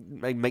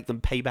make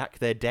them pay back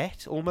their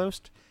debt,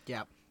 almost.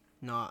 Yeah.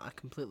 No, I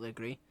completely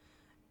agree.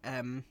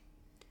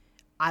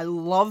 I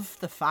love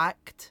the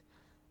fact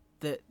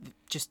that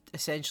just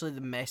essentially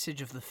the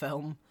message of the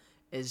film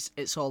is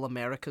it's all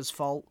America's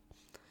fault.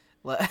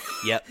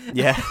 Yeah.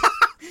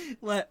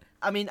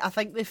 I mean, I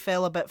think they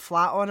fell a bit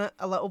flat on it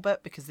a little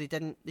bit, because they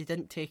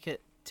didn't take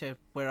it to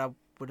where I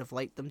would have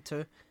liked them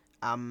to.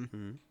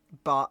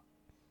 But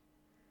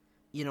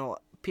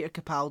Peter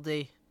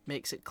Capaldi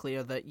makes it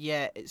clear that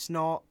it's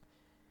not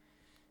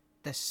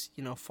this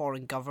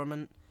foreign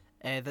government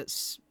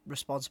that's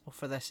responsible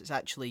for this. It's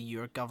actually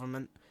your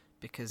government,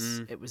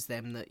 because it was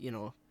them that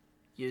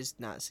used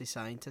Nazi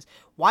scientists.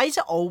 Why is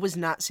it always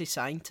Nazi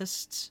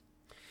scientists?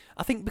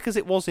 I think because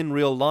it was in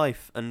real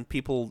life, and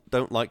people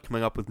don't like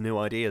coming up with new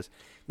ideas.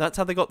 That's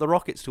how they got the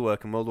rockets to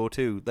work in World War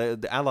II.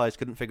 The Allies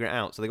couldn't figure it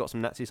out, so they got some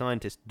Nazi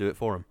scientists to do it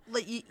for them.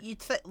 Like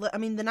I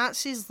mean, the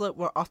Nazis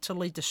were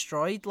utterly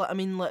destroyed. Like, I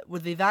mean, were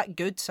they that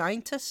good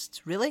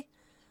scientists? Really?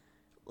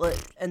 Like,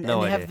 and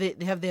No they idea.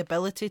 have the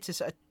ability to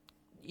sort of,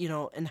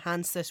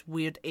 enhance this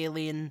weird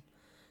alien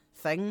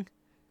thing,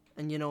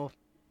 and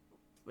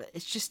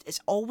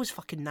it's always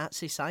fucking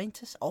Nazi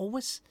scientists.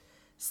 Always,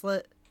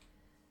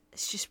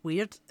 it's just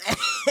weird.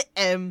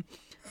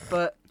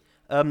 But.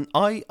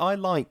 I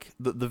like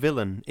that the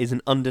villain is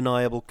an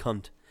undeniable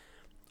cunt.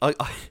 I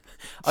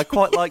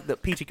quite like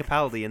that Peter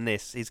Capaldi in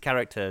this, his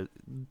character,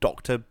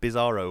 Dr.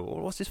 Bizarro,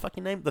 or what's his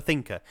fucking name? The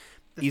Thinker.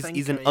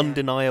 He's an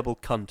undeniable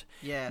cunt.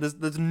 Yeah.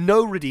 There's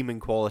no redeeming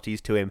qualities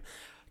to him.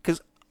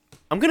 Because,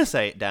 I'm going to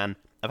say it, Dan,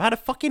 I've had a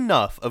fucking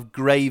enough of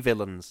grey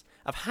villains.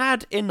 I've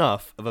had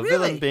enough of a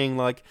villain being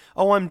like,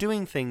 oh, I'm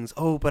doing things,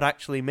 oh, but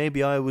actually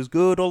maybe I was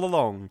good all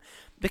along.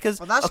 Because,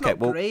 well, that's not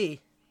grey.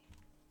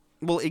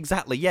 Well,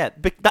 exactly, yeah.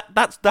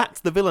 That's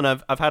the villain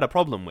I've had a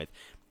problem with.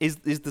 Is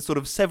the sort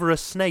of Severus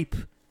Snape,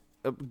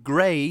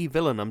 grey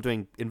villain? I'm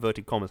doing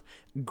inverted commas.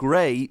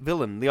 Grey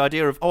villain. The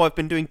idea of, oh, I've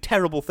been doing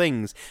terrible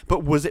things,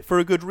 but was it for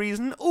a good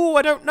reason? Oh,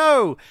 I don't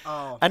know.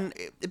 Oh. And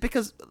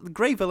because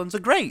grey villains are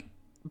great,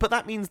 but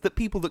that means that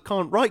people that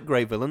can't write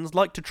grey villains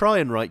like to try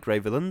and write grey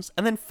villains,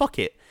 and then fuck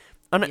it.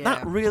 And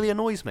that really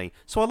annoys me.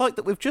 So I like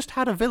that we've just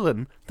had a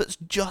villain that's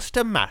just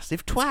a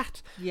massive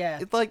twat. Yeah.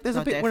 It's like there's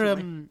a bit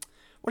definitely. where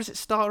what is it,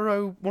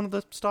 Starro, one of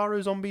the Starro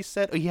zombies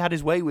said, oh, he had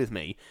his way with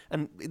me.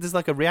 And there's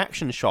like a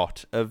reaction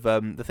shot of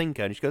the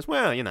Thinker, and she goes,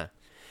 well,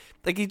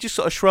 like he just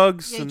sort of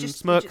shrugs and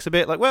smirks a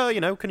bit, like, well,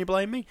 can you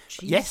blame me?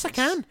 Jesus. Yes, I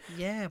can.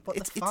 Yeah, what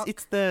the fuck?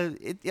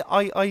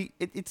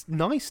 It's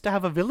nice to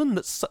have a villain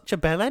that's such a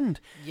bell end.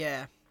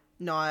 Yeah.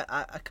 No,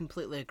 I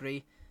completely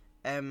agree.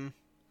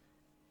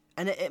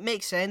 And it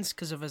makes sense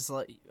because of his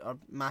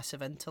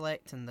massive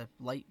intellect and the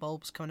light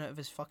bulbs coming out of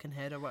his fucking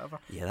head or whatever.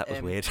 Yeah, that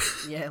was weird.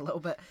 Yeah, a little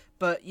bit.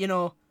 But he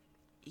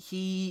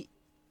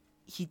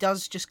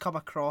does just come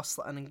across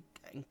like an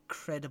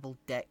incredible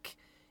dick,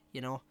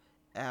 and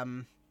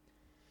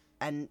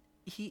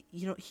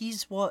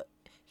he's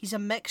a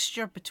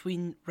mixture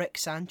between Rick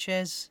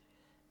Sanchez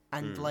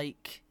and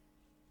like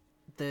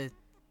the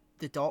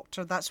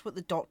Doctor. That's what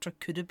the Doctor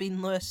could have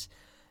been, Lewis.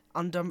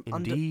 Under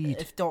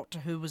if Doctor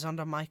Who was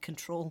under my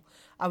control,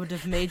 I would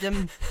have made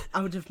him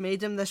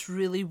this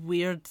really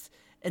weird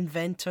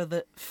inventor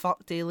that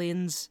fucked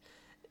aliens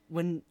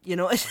when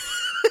no.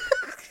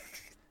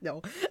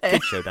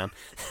 Good show, Dan.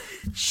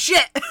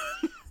 Shit.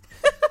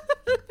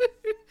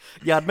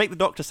 Yeah, I'd make the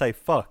Doctor say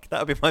fuck. That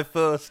would be my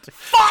first.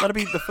 Fuck! That'd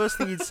be the first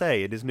thing he'd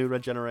say in his new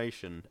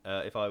Regeneration.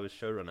 If I was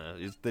showrunner,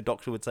 is the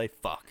Doctor would say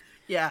fuck.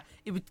 Yeah,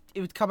 it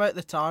would come out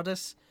the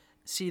TARDIS,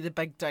 see the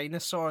big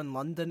dinosaur in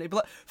London. He'd be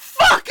like,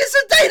 "Fuck! It's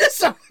a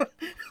dinosaur!"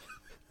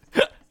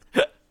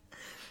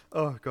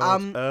 Oh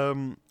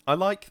god. I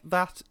like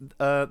that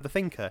the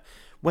Thinker,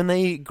 when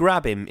they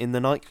grab him in the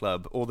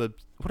nightclub, or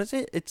what is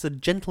it? It's a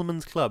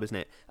gentleman's club, isn't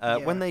it?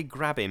 When they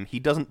grab him, he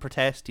doesn't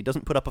protest. He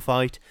doesn't put up a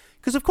fight,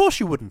 because of course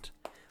you wouldn't.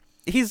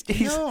 He's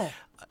no.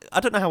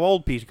 I don't know how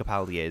old Peter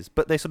Capaldi is,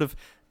 but they sort of,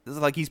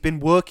 like, he's been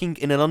working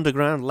in an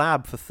underground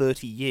lab for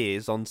 30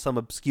 years on some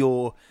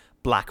obscure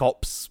Black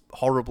Ops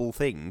horrible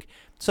thing.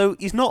 So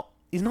he's not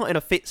in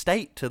a fit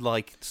state to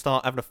like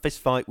start having a fist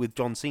fight with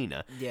John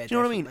Cena. Yeah, do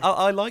you know what I mean?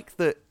 I like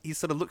that he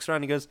sort of looks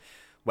around and goes,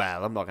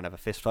 well, I'm not going to have a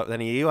fist fight with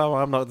any of you.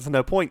 I'm not. There's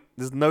no point.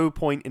 There's no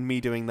point in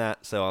me doing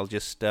that. So I'll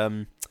just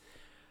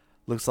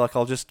looks like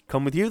I'll just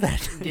come with you then.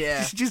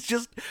 Yeah. He's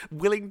just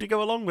willing to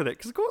go along with it,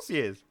 because of course he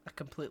is. I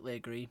completely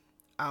agree.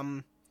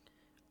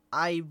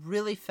 I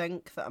really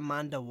think that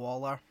Amanda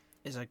Waller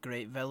is a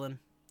great villain.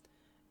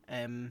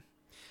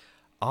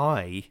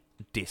 I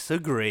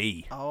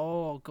disagree.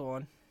 Oh, go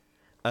on.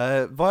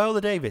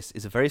 Viola Davis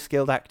is a very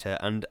skilled actor,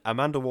 and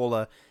Amanda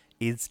Waller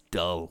is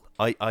dull.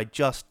 I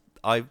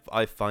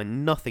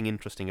find nothing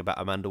interesting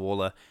about Amanda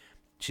Waller.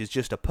 She's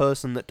just a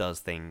person that does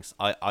things.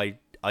 I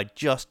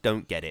just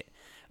don't get it.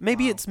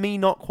 Maybe it's me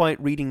not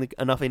quite reading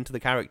enough into the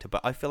character,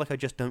 but I feel like I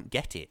just don't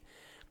get it.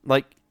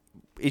 Like,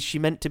 is she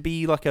meant to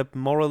be like a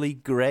morally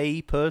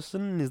grey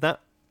person? Is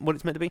that what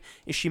it's meant to be?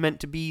 Is she meant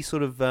to be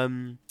sort of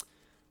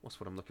what's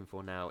what I'm looking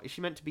for now? Is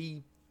she meant to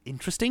be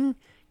interesting?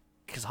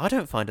 Because I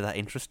don't find her that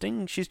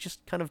interesting. She's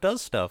just kind of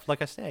does stuff,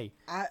 like I say.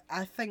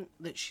 I think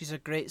that she's a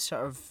great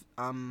sort of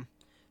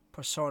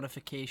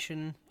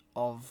personification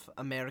of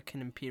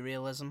American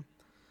imperialism.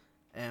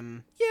 Yeah,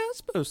 I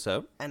suppose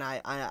so. And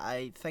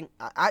I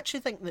actually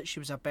think that she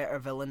was a better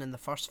villain in the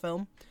first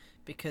film,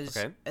 because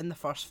in the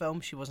first film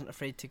she wasn't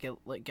afraid to get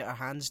her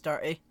hands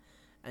dirty,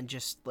 and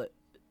just let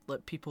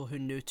people who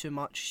knew too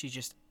much. She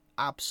just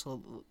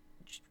absolutely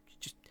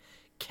just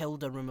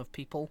killed a room of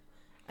people,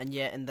 and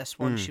yet in this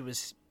one she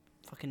was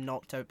fucking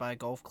knocked out by a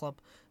golf club.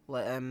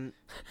 It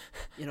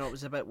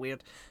was a bit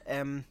weird.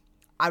 Go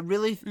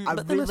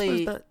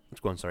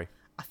on, sorry.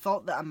 I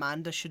thought that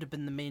Amanda should have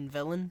been the main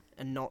villain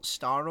and not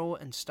Starro,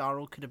 and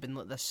Starro could have been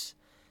like this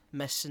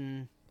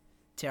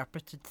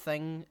misinterpreted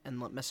thing and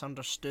like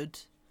misunderstood.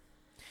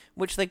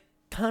 Which they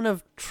kind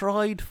of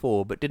tried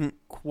for, but didn't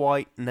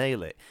quite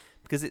nail it.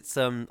 Because it's,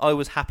 I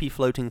was happy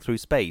floating through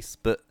space,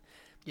 but,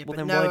 well,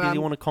 then why did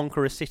you want to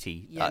conquer a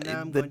city? Yeah,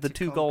 the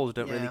two goals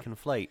don't really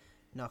conflate.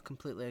 No, I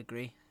completely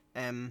agree.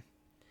 I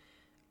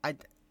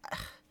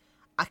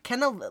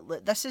kind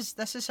of, this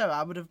is how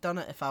I would have done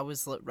it if I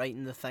was like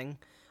writing the thing.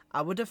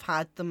 I would have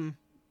had them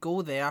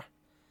go there,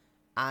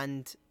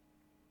 and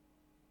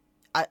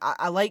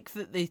I like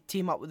that they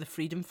team up with the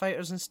freedom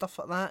fighters and stuff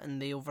like that,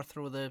 and they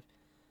overthrow the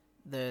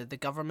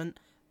government.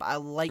 But I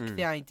like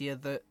the idea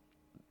that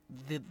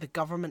the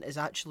government is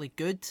actually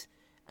good,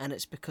 and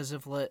it's because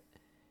of like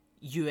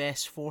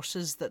US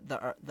forces that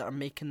are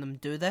making them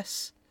do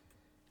this,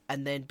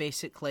 and then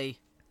basically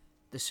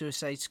the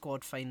Suicide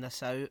Squad find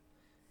this out,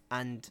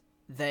 and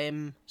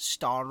them,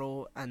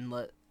 Starro, and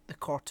like the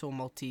Corto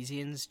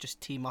Maltesians just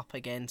team up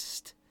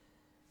against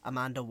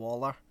Amanda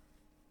Waller,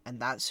 and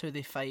that's who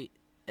they fight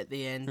at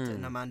the end.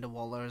 And Amanda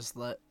Waller is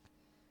like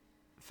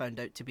found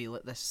out to be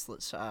like this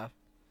like, sort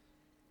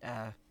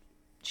of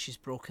she's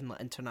broken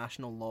like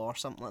international law or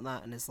something like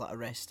that, and is like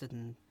arrested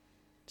and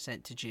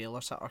sent to jail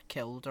or something, or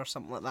killed or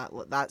something like that.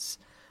 Like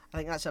I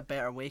think that's a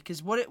better way,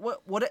 because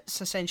what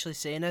it's essentially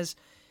saying is,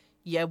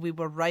 yeah, we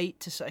were right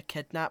to sort of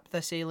kidnap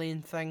this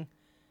alien thing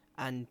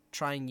and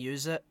try and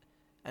use it,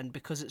 and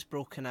because it's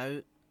broken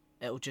out,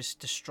 it'll just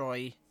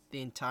destroy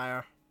the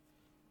entire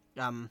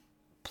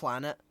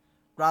planet,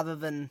 rather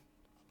than,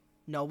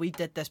 no, we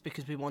did this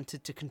because we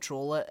wanted to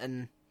control it,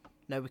 and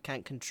now we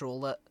can't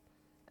control it,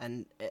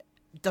 and it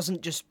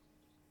doesn't just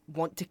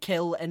want to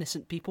kill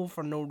innocent people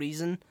for no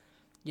reason,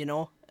 you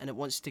know, and it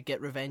wants to get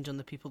revenge on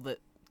the people that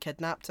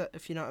kidnapped it,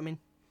 if you know what I mean.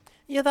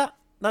 Yeah,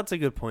 that's a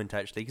good point,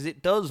 actually, because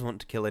it does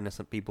want to kill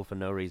innocent people for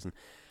no reason.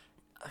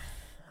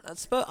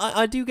 But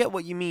I do get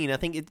what you mean. I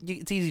think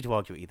it's easy to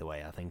argue either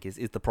way, I think, is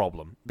the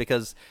problem.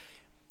 Because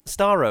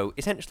Starro,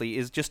 essentially,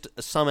 is just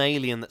some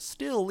alien that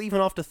still,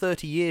 even after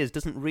 30 years,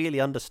 doesn't really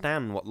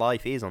understand what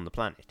life is on the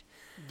planet.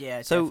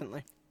 Yeah, so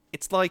definitely.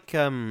 It's like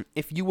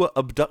if you were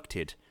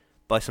abducted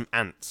by some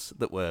ants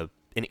that were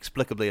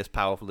inexplicably as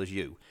powerful as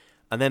you,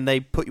 and then they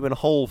put you in a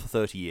hole for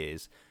 30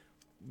 years,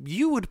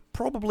 you would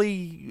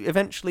probably,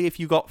 eventually, if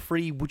you got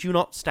free, would you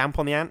not stamp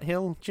on the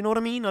anthill? Do you know what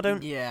I mean? I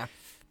don't... Yeah.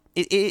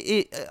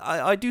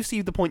 I do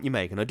see the point you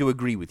make, and I do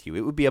agree with you.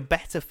 It would be a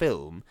better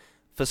film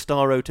for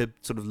Starro to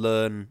sort of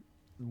learn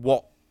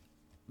what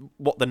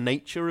the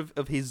nature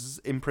of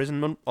his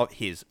imprisonment, or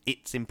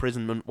its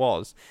imprisonment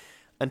was,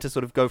 and to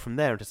sort of go from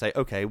there and to say,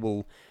 okay,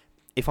 well,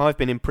 if I've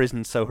been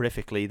imprisoned so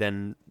horrifically,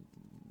 then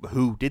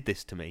who did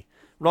this to me?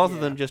 Rather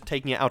than just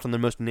taking it out on the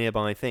most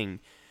nearby thing.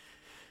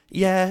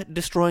 Yeah,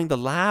 destroying the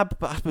lab,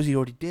 but I suppose he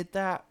already did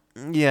that.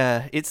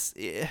 Yeah, it's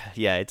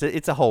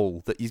a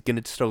hole that you're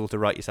going to struggle to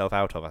write yourself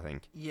out of, I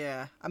think.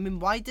 Yeah, I mean,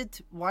 why did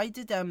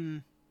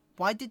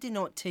they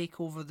not take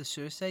over the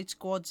Suicide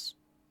Squad's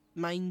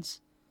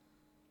minds?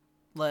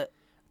 Like,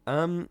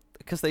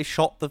 because they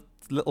shot the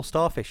little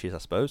starfishes, I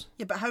suppose.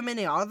 Yeah, but how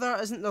many are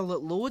there? Isn't there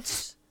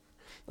loads?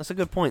 That's a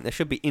good point. There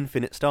should be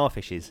infinite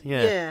starfishes.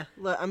 Yeah. Yeah,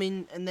 like, I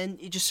mean, and then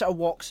he just sort of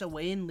walks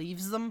away and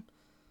leaves them.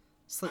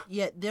 It's like,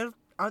 yeah, they're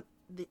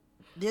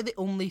the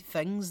only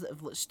things that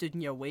have stood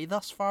in your way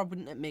thus far.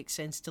 Wouldn't it make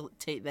sense to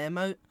take them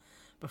out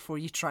before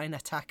you try and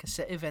attack a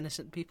city of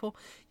innocent people?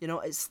 You know,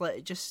 it's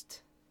like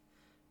just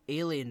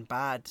alien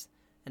bad,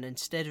 and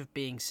instead of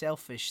being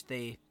selfish,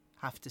 they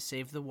have to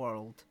save the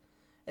world.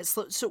 It's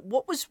like, so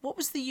what was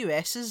the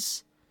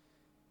US's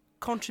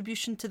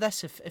contribution to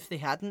this if they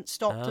hadn't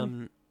stopped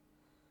him?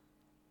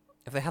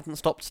 If they hadn't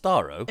stopped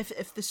Starro?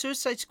 If the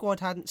Suicide Squad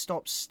hadn't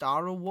stopped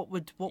Starro, what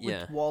would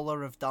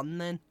Waller have done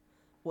then?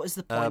 What is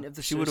the point of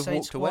the Suicide Squad? She would have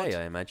walked away,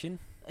 I imagine.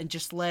 And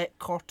just let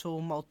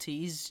Corto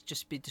Maltese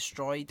just be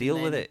destroyed.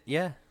 Deal with it,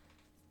 yeah.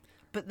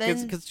 But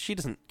then... Because she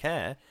doesn't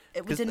care.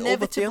 It would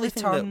inevitably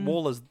turn...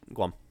 Waller's...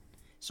 Go on.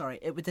 Sorry,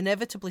 it would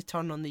inevitably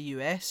turn on the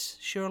US,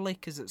 surely,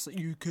 because it's like,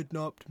 you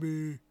kidnapped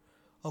me,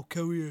 I'll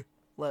kill you.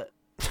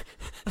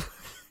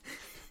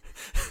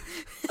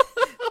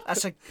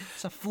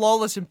 It's a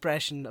flawless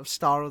impression of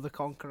Starro the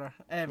Conqueror.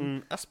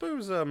 I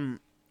suppose...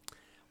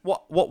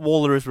 What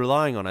Waller is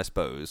relying on, I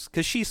suppose,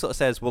 because she sort of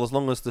says, well, as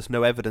long as there's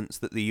no evidence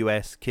that the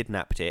US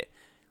kidnapped it,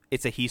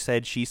 it's a he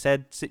said, she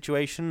said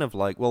situation of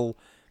like, well,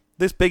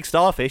 this big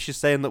starfish is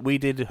saying that we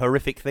did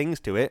horrific things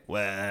to it.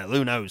 Well,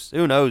 who knows?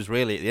 Who knows,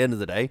 really, at the end of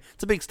the day?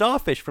 It's a big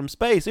starfish from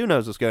space. Who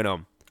knows what's going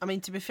on? I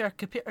mean, to be fair,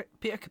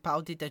 Peter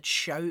Capaldi did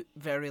shout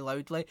very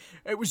loudly,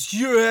 it was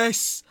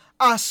US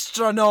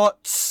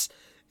astronauts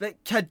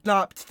that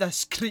kidnapped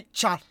this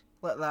creature,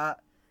 like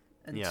that.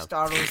 And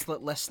Starro's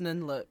like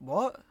listening, like,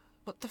 what?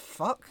 What the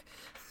fuck?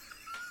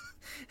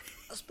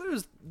 I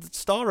suppose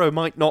Starro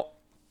might not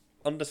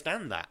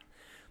understand that.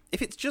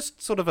 If it's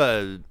just sort of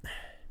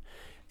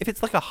if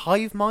it's like a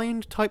hive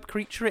mind type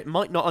creature, it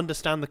might not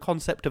understand the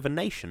concept of a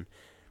nation.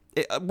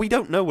 We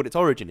don't know what its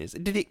origin is.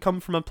 Did it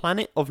come from a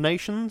planet of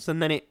nations, and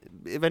then it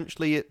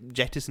eventually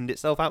jettisoned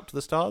itself out to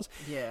the stars?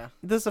 Yeah.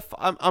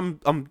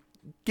 I'm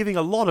giving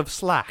a lot of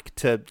slack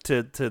to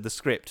the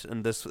script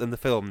and the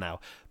film now,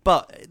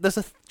 but there's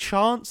a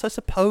chance, I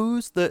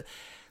suppose, that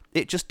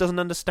it just doesn't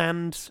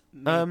understand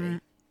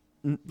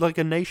like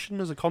a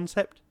nation as a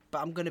concept.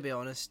 But I'm gonna be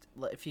honest.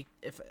 Like,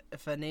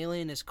 if an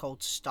alien is called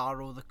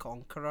Starro the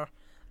Conqueror,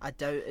 I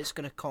doubt it's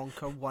gonna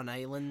conquer one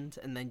island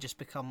and then just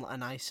become an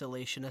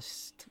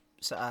isolationist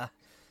sort of.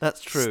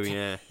 That's true.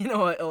 Yeah. You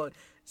know,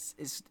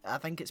 it's. I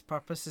think its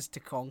purpose is to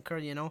conquer.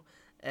 You know,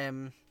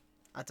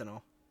 I don't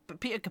know. But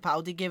Peter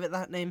Capaldi gave it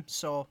that name,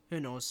 so who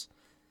knows?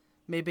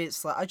 Maybe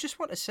it's like, I just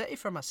want a city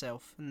for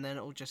myself, and then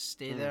it'll just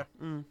stay there.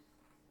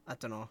 I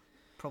don't know.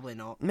 Probably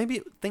not. Maybe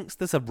it thinks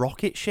there's a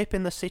rocket ship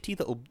in the city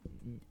that'll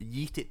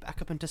yeet it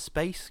back up into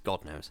space.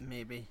 God knows.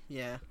 Maybe,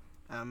 yeah.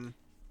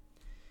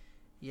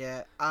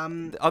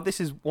 This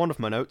is one of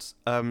my notes.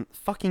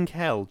 Fucking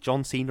hell,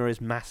 John Cena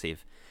is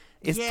massive.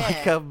 It's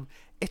like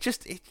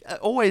it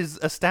always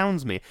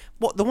astounds me.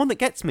 The one that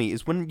gets me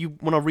is when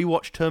I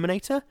rewatch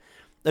Terminator,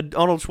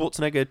 Arnold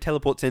Schwarzenegger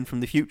teleports in from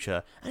the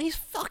future, and he's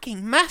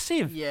fucking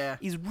massive. Yeah.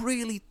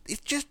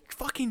 It's just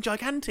fucking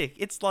gigantic.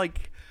 It's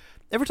like,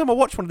 every time I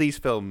watch one of these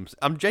films,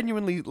 I'm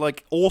genuinely,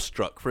 like,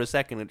 awestruck for a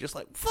second and just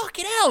like,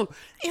 fucking hell,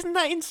 isn't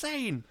that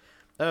insane?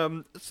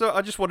 So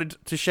I just wanted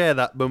to share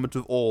that moment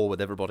of awe with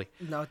everybody.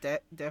 No,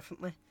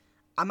 definitely.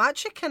 I'm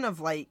actually kind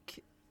of,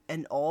 like,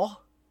 in awe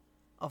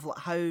of, like,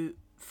 how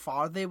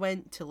far they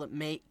went to, like,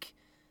 make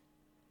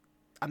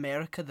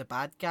America the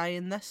bad guy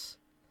in this.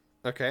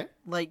 Okay.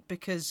 Like,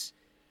 because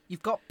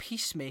you've got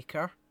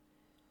Peacemaker,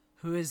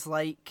 who is,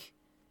 like,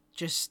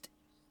 just,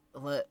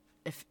 like,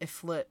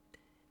 if like,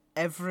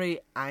 every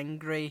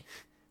angry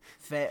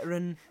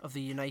veteran of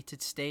the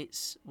United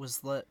States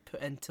was, like,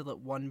 put into, like,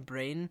 one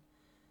brain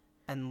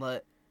and,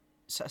 like,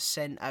 sort of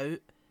sent out,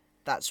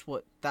 that's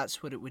what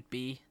it would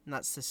be, and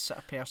that's the sort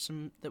of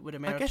person that would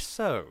emerge. I guess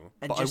so,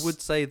 and but I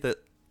would say that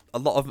a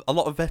lot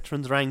of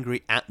veterans are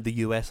angry at the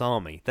U.S.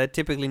 Army. They're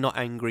typically not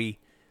angry,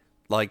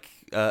 like,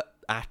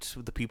 at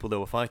the people they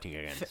were fighting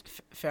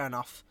against. Fair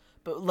enough,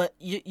 but like,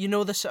 you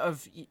know the sort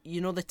of, you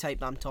know the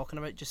type that I'm talking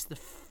about, just the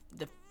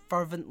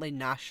fervently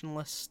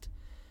nationalist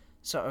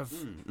sort of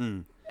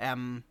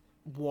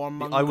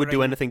warmongering. I would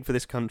do anything for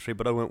this country,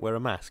 but I won't wear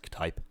a mask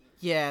type.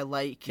 Yeah,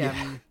 like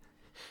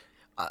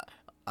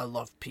I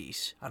love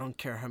peace. I don't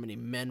care how many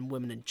men,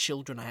 women, and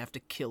children I have to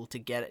kill to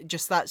get it.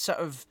 Just that sort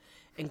of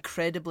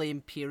incredibly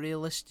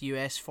imperialist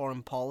US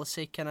foreign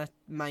policy kind of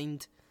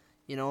mind,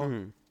 you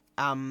know.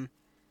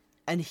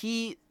 And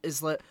he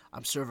is like,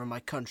 I'm serving my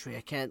country.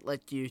 I can't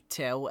let you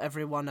tell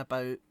everyone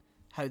about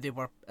how they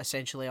were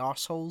essentially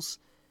arseholes.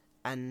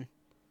 And,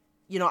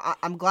 you know,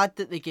 I'm glad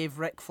that they gave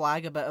Rick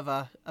Flag a bit of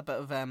what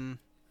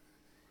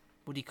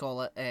do you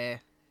call it?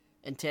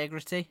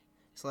 Integrity.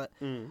 It's like,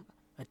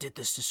 I did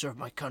this to serve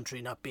my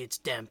country, not be its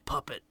damn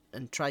puppet,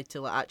 and tried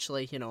to, like,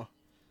 actually, you know,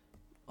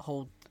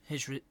 hold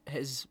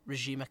his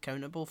regime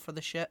accountable for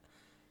the shit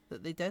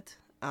that they did.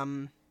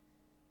 And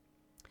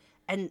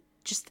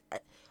just,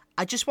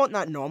 I just want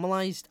that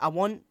normalised. I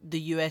want the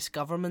US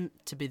government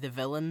to be the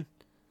villain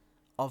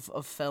of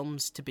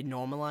films, to be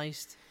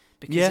normalised.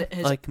 Because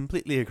I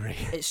completely agree.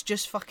 It's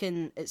just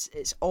fucking,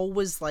 it's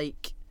always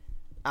like,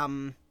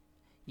 and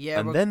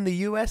then the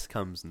US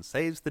comes and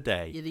saves the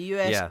day. Yeah, the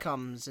US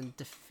comes and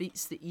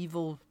defeats the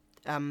evil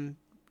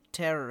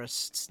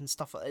terrorists and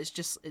stuff like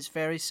that. It's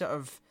very sort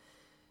of,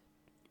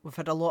 we've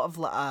had a lot of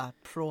like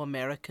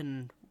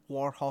pro-American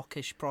war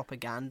hawkish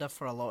propaganda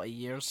for a lot of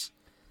years.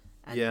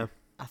 And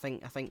I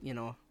think you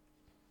know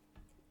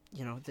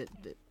that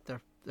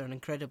they're an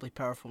incredibly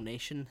powerful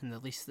nation, and the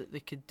least that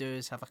they could do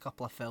is have a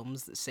couple of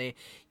films that say,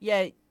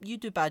 yeah, you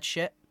do bad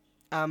shit.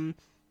 I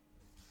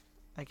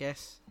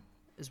guess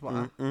is what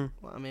I'm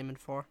aiming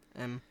for.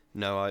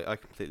 No, I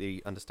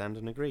completely understand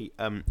and agree.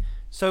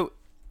 So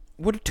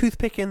would a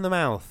toothpick in the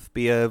mouth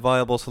be a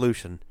viable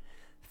solution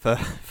for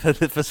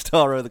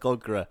Starro the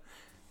Conqueror?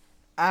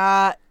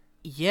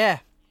 Yeah.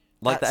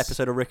 Like that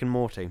episode of Rick and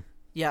Morty.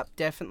 Yeah,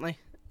 definitely.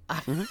 I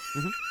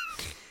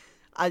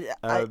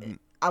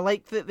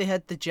like that they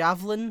had the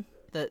javelin,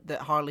 that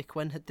Harley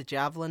Quinn had the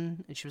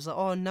javelin, and she was like,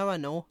 oh, now I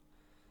know.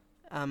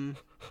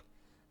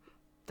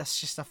 That's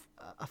just a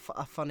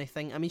funny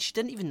thing. I mean, she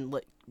didn't even,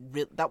 like,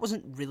 that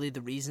wasn't really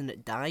the reason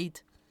it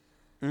died.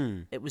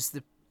 It was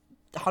the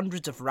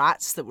hundreds of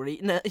rats that were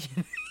eating it,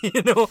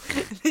 you know?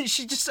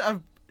 She just sort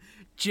of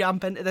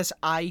jump into this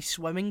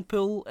swimming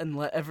pool, and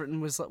like,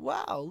 everyone was like,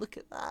 wow, look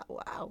at that,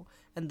 wow.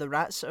 And the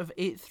rats sort of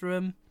ate through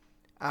him.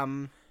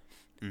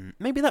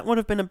 Maybe that would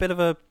have been a bit of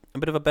a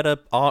better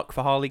arc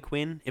for Harley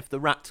Quinn if the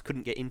rats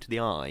couldn't get into the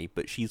eye,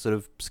 but she sort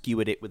of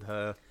skewered it with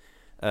her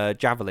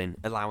javelin,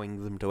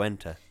 allowing them to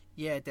enter.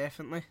 Yeah,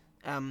 definitely.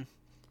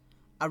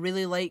 I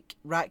really like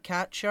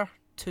Ratcatcher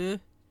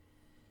too.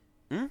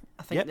 I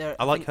think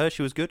I like her.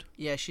 She was good.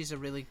 Yeah, she's a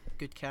really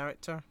good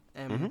character.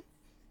 It's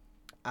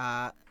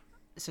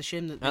a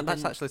shame that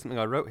that's actually something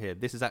I wrote here.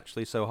 This is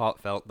actually so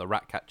heartfelt. The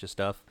Ratcatcher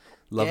stuff.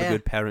 Love a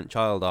good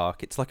parent-child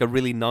arc. It's like a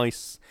really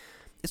nice.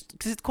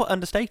 Because it's quite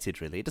understated,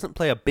 really. It doesn't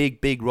play a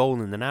big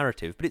role in the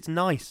narrative, but it's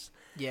nice.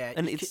 Yeah,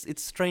 and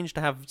it's strange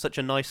to have such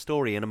a nice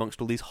story in amongst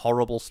all these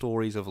horrible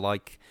stories of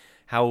like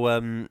how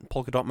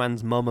Polka Dot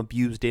Man's mum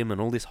abused him and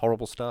all this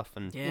horrible stuff.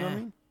 And yeah, you know what I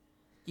mean?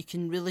 you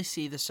can really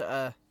see the sort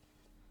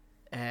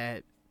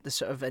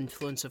of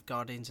influence of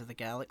Guardians of the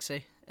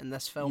Galaxy in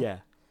this film. Yeah.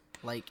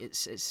 Like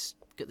it's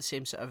got the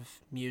same sort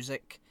of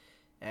music.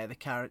 The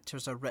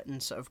characters are written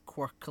sort of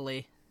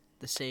quirkily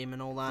the same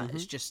and all that.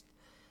 It's just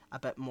a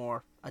bit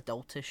more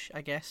adultish,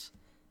 I guess.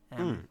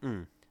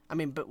 I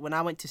mean, but when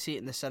I went to see it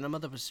in the cinema,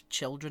 there was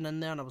children in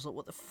there, and I was like,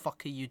 what the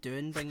fuck are you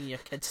doing bringing your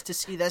kids to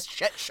see this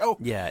shit show?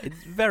 Yeah,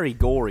 it's very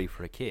gory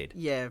for a kid.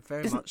 Yeah,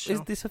 very much so.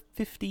 Is this a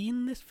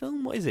 15, this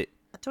film? What is it?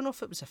 I don't know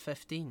if it was a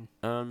 15.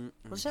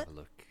 Was it?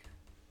 Look.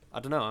 I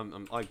don't know.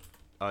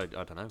 I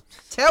don't know.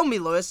 Tell me,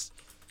 Lewis.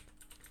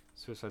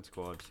 Suicide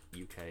Squad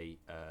UK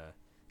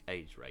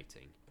age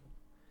rating.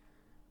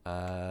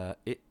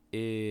 It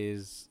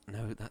is...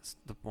 No, that's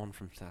the one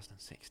from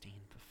 2016,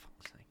 for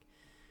fuck's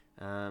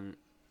sake.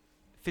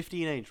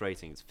 15 age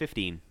rating. It's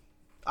 15.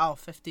 Oh,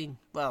 15.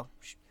 Well,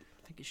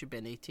 I think it should be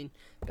an 18.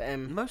 But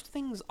most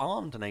things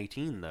aren't an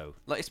 18 though.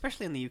 Like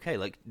especially in the UK.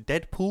 Like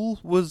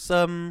Deadpool was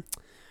a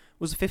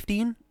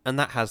 15, and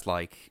that has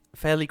like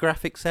fairly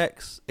graphic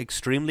sex,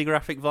 extremely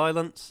graphic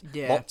violence,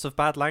 lots of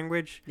bad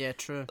language. Yeah,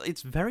 true.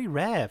 It's very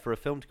rare for a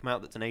film to come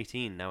out that's an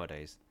 18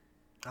 nowadays.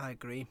 I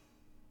agree.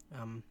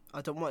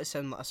 I don't want to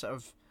sound like a sort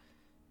of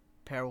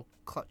pearl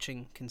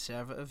clutching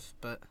conservative,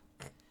 but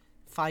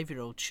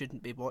 5-year-olds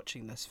shouldn't be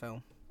watching this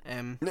film.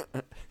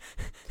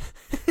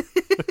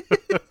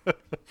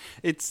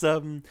 It's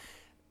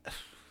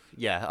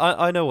yeah,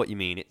 I know what you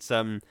mean. It's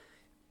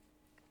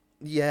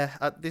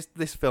yeah,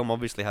 this film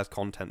obviously has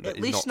content that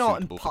is not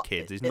suitable for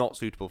kids. It's not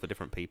suitable for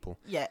different people.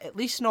 Yeah, at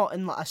least not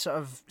in like a sort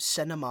of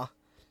cinema.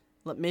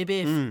 Like maybe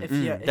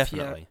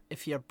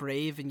if you're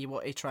brave and you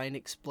want to try and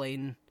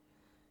explain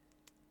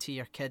to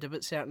your kid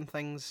about certain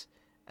things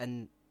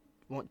and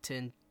want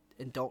to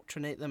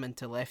indoctrinate them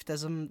into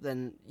leftism,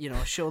 then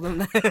show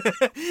them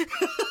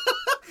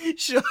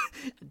show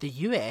the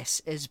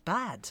US is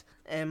bad.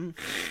 And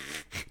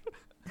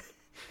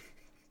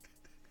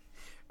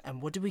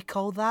what do we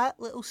call that,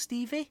 little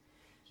Stevie?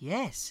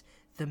 Yes,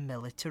 the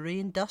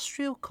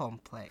military-industrial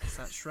complex.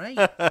 That's right.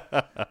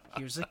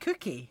 Here's a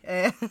cookie.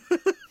 You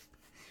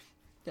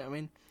know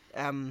what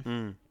I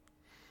mean?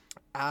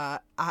 I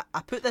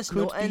put this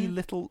note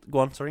in. Go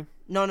on, sorry.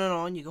 No,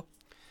 on you go.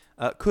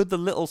 Could the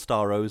little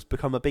Starros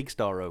become a big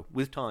Starro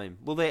with time?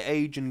 Will they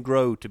age and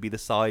grow to be the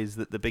size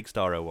that the big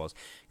Starro was?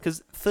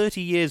 Because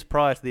 30 years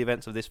prior to the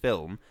events of this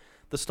film,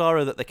 the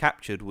Starro that they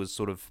captured was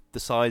sort of the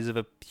size of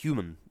a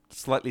human,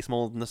 slightly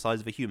smaller than the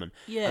size of a human.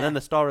 Yeah. And then the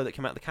Starro that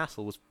came out of the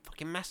castle was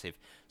fucking massive.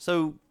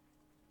 So,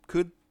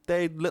 could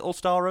they little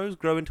Starros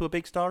grow into a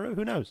big Starro?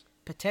 Who knows?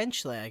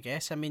 Potentially, I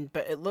guess. I mean,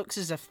 but it looks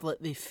as if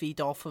they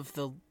feed off of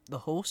the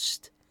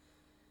host,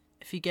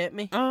 if you get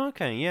me. Oh,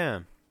 okay, yeah.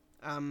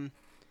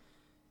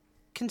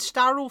 Can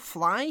Starro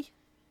fly?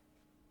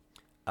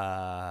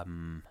 I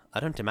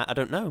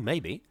don't know.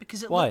 Maybe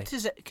because Why? It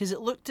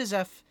looked as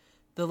if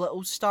the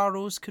little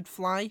Starros could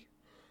fly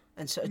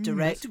and sort of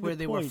direct where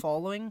they were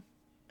following,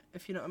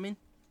 if you know what I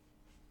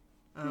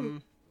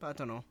mean. But I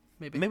don't know.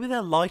 Maybe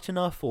they're light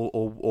enough,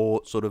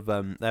 or sort of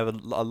they have a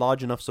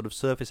large enough sort of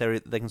surface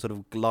area that they can sort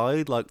of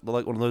glide like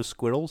one of those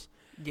squirrels.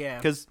 Yeah.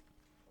 Because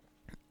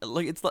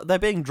like it's like they're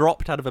being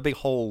dropped out of a big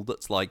hole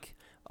that's like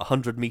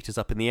 100 meters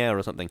up in the air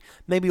or something.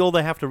 Maybe all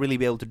they have to really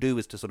be able to do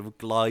is to sort of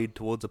glide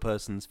towards a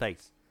person's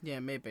face. Yeah,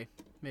 maybe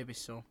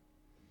so.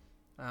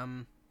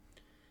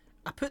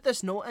 I put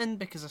this note in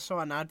because I saw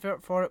an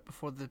advert for it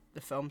before the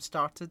film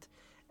started.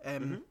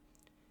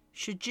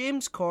 Should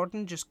James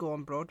Corden just go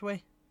on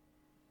Broadway?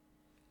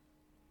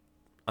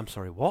 I'm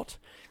sorry, what?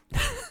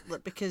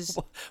 Because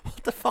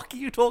what the fuck are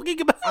you talking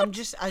about? I'm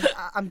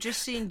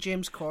just seeing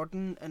James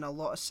Corden in a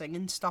lot of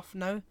singing stuff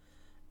now,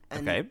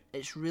 and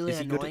it's really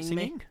annoying good at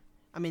singing? me.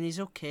 I mean, he's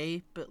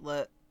okay, but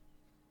like,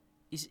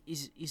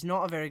 he's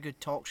not a very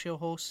good talk show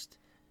host,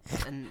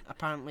 and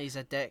apparently he's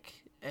a dick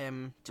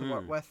to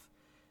work with,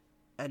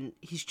 and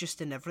he's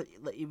just in every.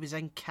 Like, he was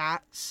in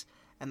Cats,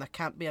 and there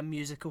can't be a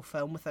musical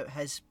film without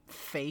his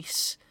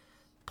face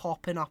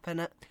popping up in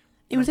it.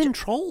 He was in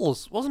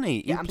Trolls, wasn't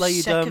he? Yeah, he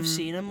played, I'm sick of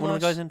seeing him. One of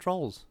the guys in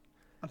Trolls.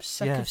 I'm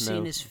sick of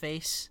seeing his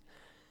face.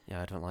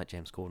 Yeah, I don't like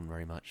James Corden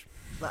very much.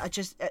 Like, I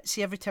just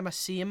see every time I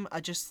see him,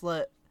 I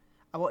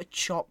want to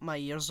chop my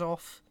ears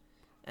off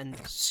and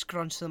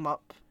scrunch them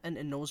up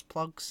into nose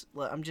plugs.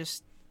 Like,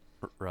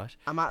 right.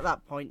 I'm at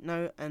that point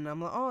now, and I'm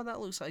like, oh, that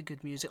looks like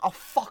good music. Oh,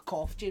 fuck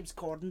off! James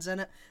Corden's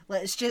in it.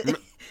 Like, it's just,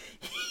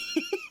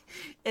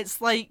 it's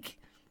like,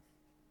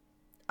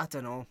 I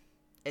don't know.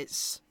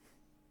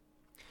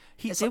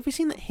 Have we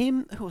seen that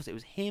him? Who was it? It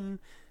was him,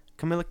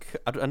 Camila.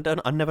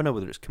 I never know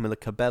whether it's Camila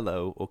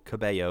Cabello or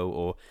Cabello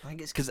or. I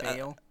think it's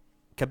Cabello.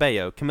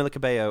 Camila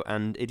Cabello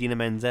and Idina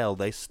Menzel.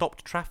 They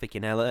stopped traffic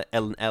in LA.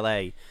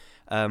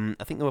 I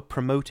think they were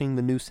promoting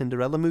the new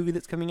Cinderella movie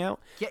that's coming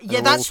out.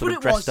 Yeah, that's what it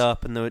was. Dressed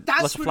up and they were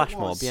like a flash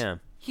mob. Yeah,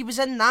 he was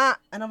in that,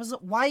 and I was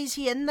like, why is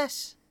he in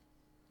this?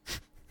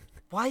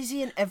 Why is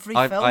he in every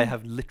film? I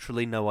have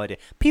literally no idea.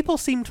 People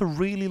seem to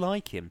really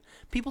like him.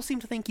 People seem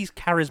to think he's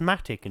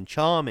charismatic and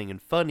charming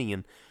and funny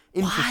and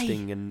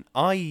interesting.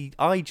 Why? And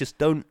I just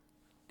don't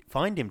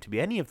find him to be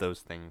any of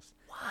those things.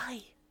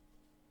 Why?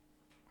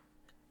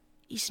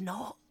 He's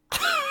not.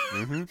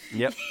 Mm-hmm.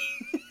 Yep.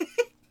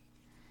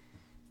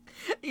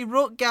 He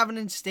wrote Gavin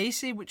and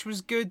Stacey, which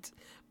was good,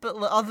 but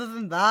like, other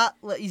than that,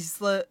 like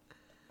he's like,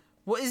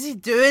 what is he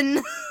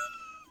doing?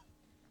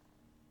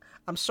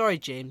 I'm sorry,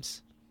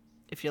 James,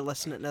 if you're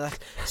listening to this.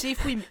 See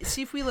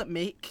if we like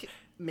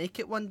make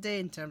it one day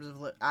in terms of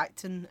like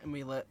acting, and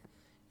we like,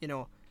 you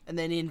know, and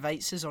then he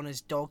invites us on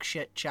his dog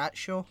shit chat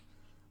show.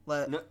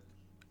 Like, no.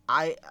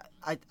 I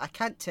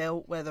can't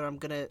tell whether I'm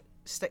gonna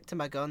stick to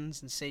my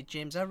guns and say,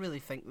 James, I really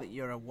think that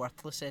you're a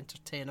worthless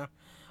entertainer,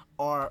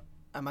 or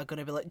am I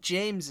gonna be like,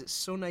 James, it's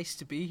so nice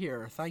to be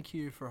here. Thank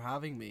you for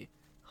having me.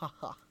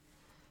 Haha.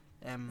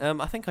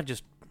 I think I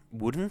just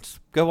wouldn't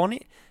go on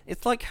it.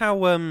 It's like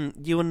how I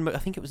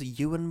think it was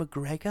Ewan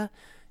McGregor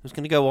was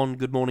going to go on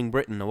Good Morning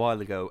Britain a while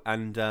ago,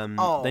 and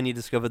then he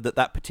discovered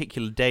that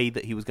particular day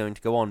that he was going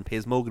to go on,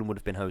 Piers Morgan would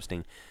have been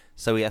hosting.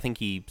 So I think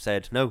he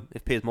said, no,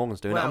 if Piers Morgan's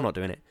doing it, I'm not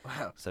doing it.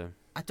 Well, so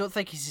I don't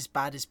think he's as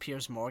bad as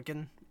Piers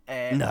Morgan.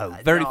 No,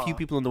 very few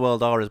people in the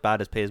world are as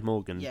bad as Piers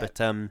Morgan. Yeah,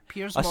 but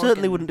Piers I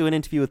certainly wouldn't do an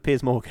interview with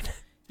Piers Morgan.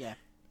 Yeah,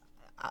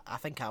 I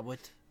think I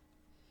would.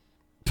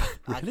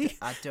 Really?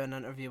 I'd do an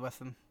interview with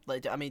him.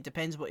 Like, I mean, it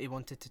depends what he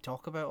wanted to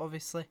talk about,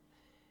 obviously.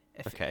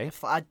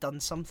 If I'd done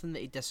something that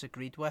he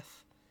disagreed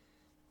with,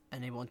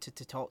 and he wanted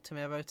to talk to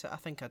me about it, I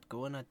think I'd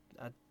go and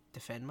I'd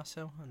defend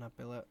myself, and I'd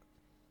be like,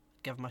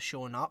 give him a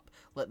showing up.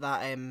 Like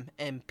that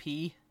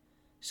MP,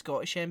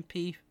 Scottish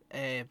MP,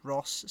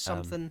 Ross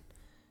something,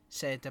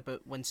 said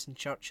about Winston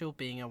Churchill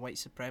being a white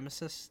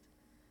supremacist,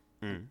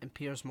 and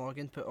Piers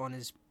Morgan put on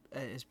his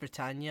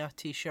Britannia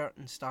t-shirt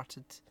and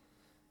started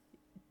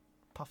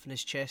puffing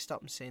his chest up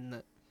and saying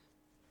that,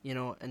 you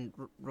know, and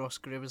Ross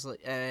Gray was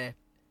like, yeah,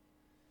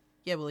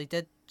 well, he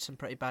did some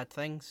pretty bad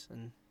things,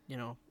 and, you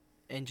know,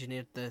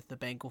 engineered the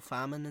Bengal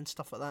famine and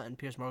stuff like that, and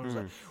Piers Morgan was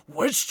like,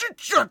 Winston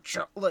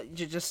Churchill! Like,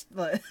 you just,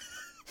 like,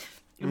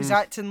 he was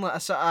acting like a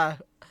sort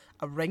of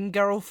a ring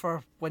girl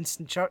for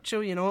Winston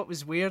Churchill, you know, it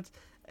was weird.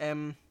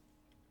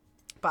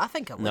 But I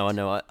think I would. No, I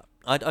know,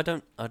 I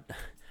don't,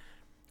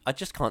 I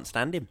just can't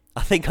stand him.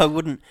 I think I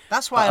wouldn't.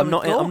 That's why I'm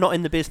not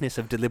in the business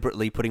of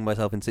deliberately putting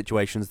myself in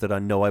situations that I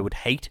know I would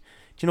hate.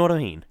 Do you know what I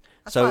mean?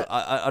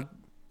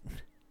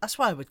 That's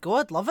why I would go.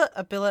 I'd love it.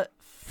 I'd be like,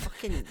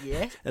 fucking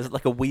yeah. There's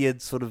like a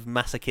weird sort of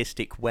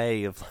masochistic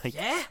way of like,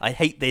 yeah, I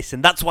hate this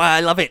and that's why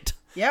I love it.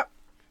 Yep.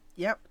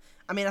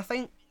 I mean, I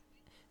think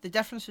the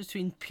difference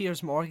between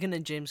Piers Morgan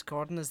and James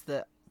Corden is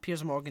that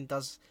Piers Morgan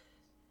does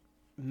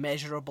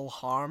measurable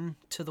harm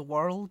to the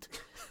world,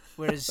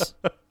 whereas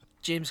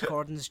James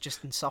Corden's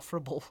just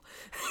insufferable.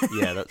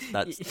 Yeah,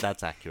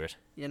 that's accurate.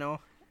 You know,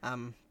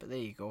 but there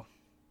you go.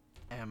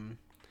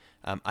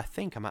 I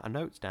think I'm out of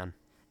notes, Dan.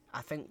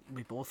 I think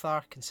we both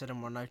are,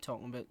 considering we're now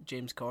talking about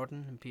James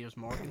Corden and Piers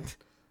Morgan.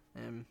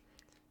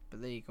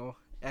 But there you go.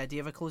 Do you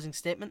have a closing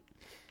statement?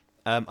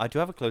 I do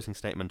have a closing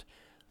statement.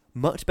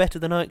 Much better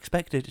than I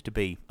expected it to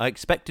be. I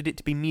expected it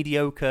to be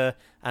mediocre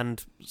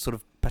and sort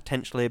of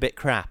potentially a bit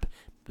crap.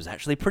 It was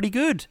actually pretty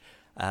good.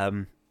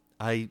 I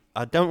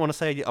don't want to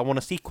say I want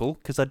a sequel,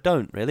 because I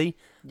don't, really.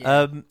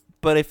 Yeah.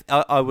 But if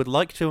I would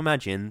like to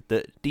imagine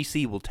that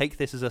DC will take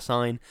this as a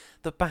sign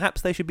that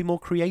perhaps they should be more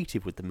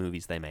creative with the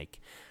movies they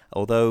make.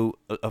 Although,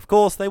 of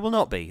course, they will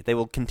not be. They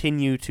will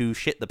continue to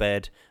shit the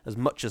bed as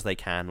much as they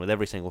can with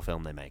every single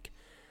film they make.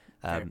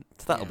 So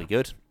that'll be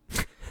good.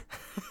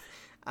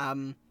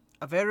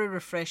 A very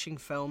refreshing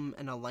film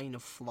in a line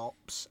of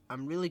flops.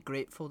 I'm really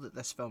grateful that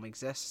this film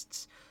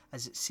exists,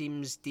 as it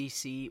seems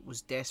DC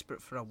was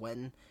desperate for a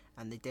win,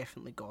 and they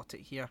definitely got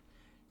it here.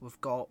 We've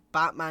got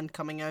Batman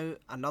coming out,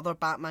 another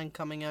Batman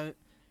coming out,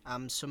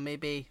 so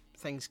maybe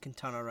things can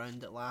turn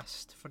around at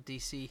last for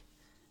DC.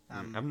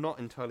 I'm not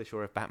entirely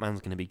sure if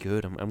Batman's going to be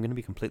good. I'm going to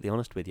be completely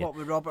honest with you. What,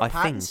 with Robert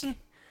Pattinson?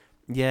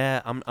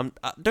 Yeah, don't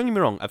get me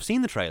wrong, I've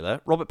seen the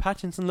trailer. Robert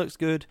Pattinson looks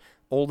good.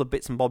 All the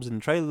bits and bobs in the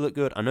trailer look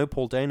good. I know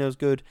Paul Dano's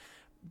good.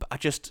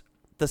 But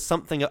there's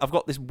something, I've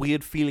got this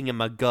weird feeling in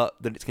my gut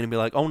that it's going to be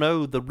like, oh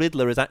no, the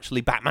Riddler is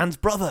actually Batman's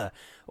brother.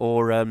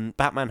 Or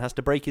Batman has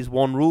to break his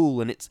one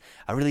rule, and it's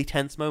a really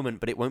tense moment,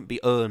 but it won't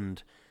be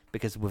earned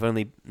because we've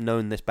only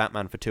known this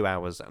Batman for 2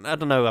 hours. And I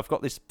don't know, I've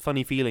got this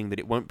funny feeling that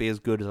it won't be as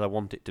good as I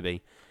want it to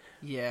be.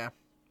 Yeah.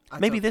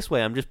 Maybe this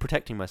way I'm just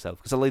protecting myself,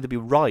 because I'll either be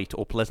right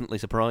or pleasantly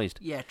surprised.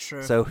 Yeah,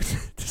 true. So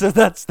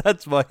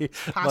that's my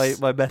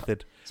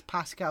method. It's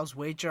Pascal's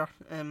wager.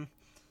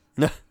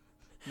 No.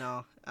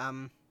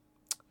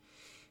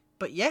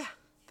 But yeah,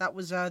 that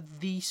was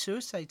The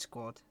Suicide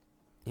Squad.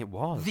 It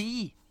was.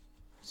 The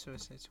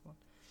Suicide Squad.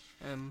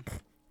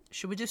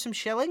 Should we do some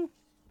shilling?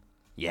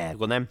 Yeah,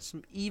 go on then.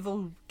 Some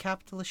evil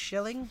capitalist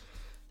shilling.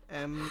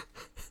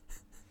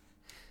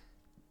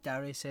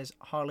 Dari says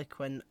Harley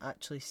Quinn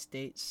actually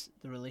states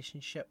the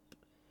relationship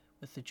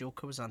with the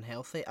Joker was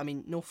unhealthy. I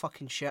mean, no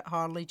fucking shit,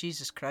 Harley.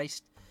 Jesus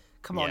Christ.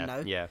 Come on now.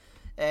 Yeah.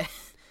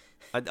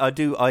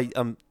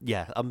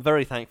 I'm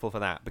very thankful for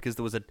that, because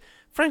there was a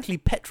frankly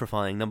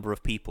petrifying number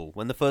of people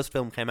when the first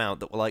film came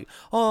out that were like,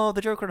 oh, the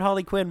Joker and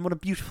Harley Quinn, what a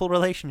beautiful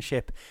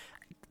relationship.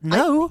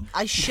 no.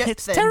 I ship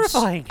it's them.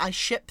 terrifying. I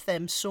ship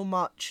them so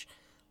much.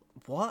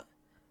 What?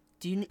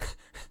 Do you need...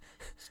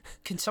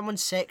 Can someone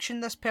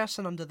section this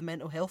person under the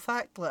Mental Health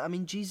Act? Like, I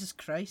mean, Jesus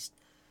Christ.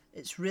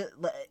 It's really...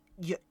 Like,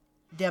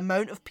 the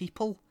amount of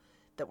people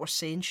that were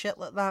saying shit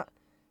like that,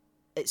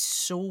 it's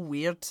so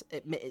weird.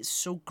 It's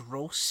so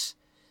gross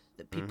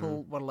that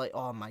people were like,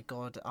 oh my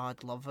God,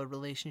 I'd love a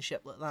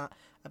relationship like that.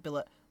 I'd be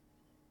like,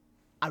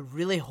 I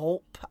really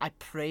hope, I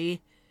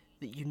pray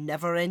that you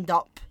never end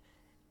up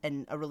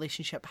in a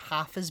relationship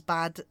half as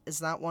bad as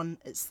that one.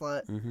 It's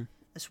like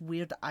this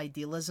weird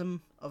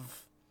idealism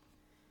of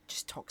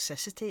just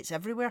toxicity. It's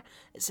everywhere.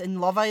 It's in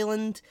Love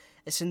Island.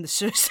 It's in the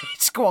Suicide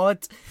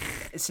Squad.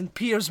 It's in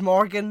Piers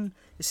Morgan.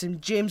 It's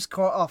in James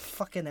Corden. Oh,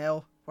 fucking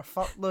hell. We're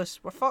fucked, Lewis.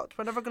 We're fucked.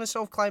 We're never going to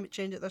solve climate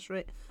change at this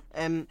rate.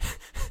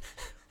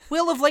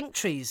 Wheel of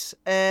Linktrees.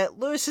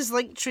 Lewis's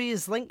Linktree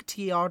is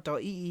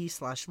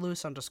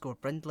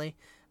linktr.ee/Lewis_Brindley.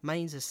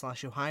 Mine's is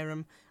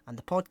 /O'Hiram. And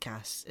the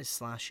podcast is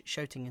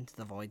 /Shouting Into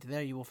the Void.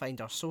 There you will find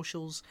our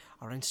socials,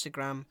 our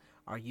Instagram,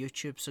 our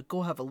YouTube. So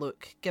go have a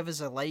look. Give us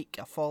a like,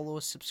 a follow,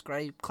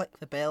 subscribe, click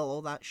the bell,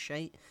 all that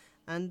shite.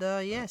 And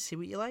see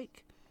what you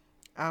like.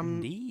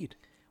 Indeed.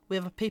 We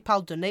have a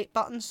PayPal donate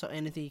button, so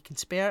anything you can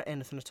spare,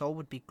 anything at all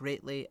would be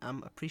greatly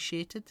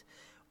appreciated.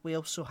 We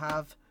also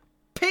have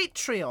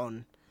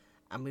Patreon.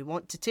 And we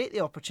want to take the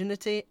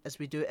opportunity, as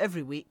we do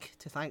every week,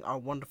 to thank our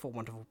wonderful,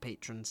 wonderful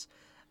patrons.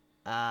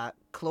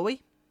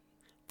 Chloe.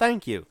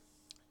 Thank you.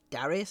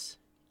 Darius.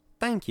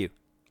 Thank you.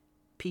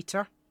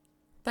 Peter.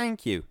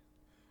 Thank you.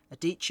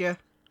 Aditya.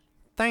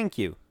 Thank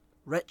you.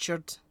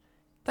 Richard.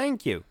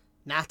 Thank you.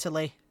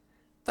 Natalie.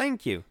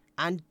 Thank you.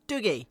 And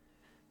Doogie.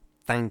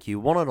 Thank you,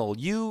 one and all.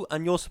 You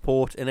and your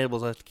support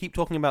enables us to keep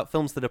talking about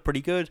films that are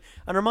pretty good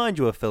and remind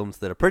you of films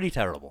that are pretty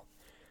terrible.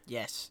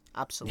 Yes,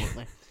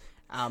 absolutely.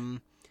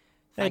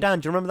 Hey Dan,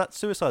 do you remember that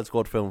Suicide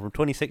Squad film from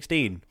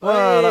 2016?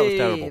 Oh, that was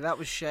terrible. That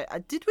was shit.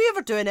 Did we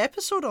ever do an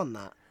episode on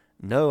that?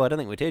 No, I don't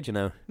think we did, you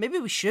know. Maybe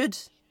we should.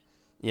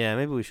 Yeah,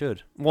 maybe we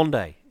should. One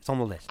day. It's on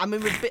the list. I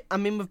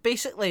mean, we've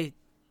basically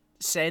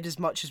said as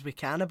much as we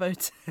can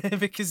about it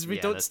because we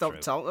don't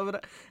stop talking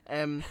about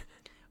it.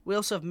 We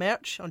also have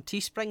merch on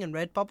Teespring and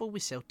Redbubble. We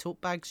sell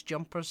tote bags,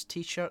 jumpers,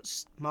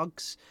 t-shirts,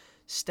 mugs,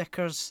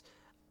 stickers.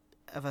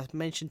 Have I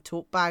mentioned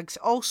tote bags?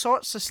 All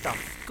sorts of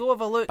stuff. Go have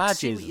a look. Badges,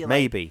 see what you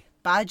maybe. Like.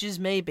 Badges,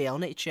 maybe. I'll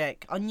need to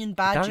check. Onion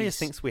badges. Darius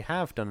thinks we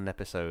have done an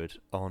episode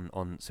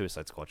on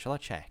Suicide Squad. Shall I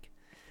check?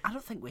 I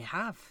don't think we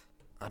have.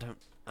 I don't.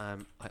 I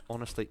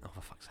honestly. Oh,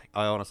 for fuck's sake!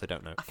 I honestly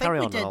don't know. I think Carry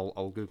we on, did, and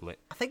I'll Google it.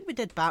 I think we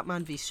did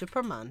Batman v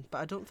Superman, but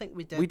I don't think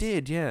we did. We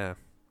did, yeah.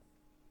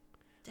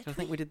 I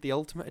think we we did the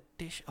Ultimate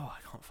Edition. Oh,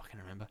 I can't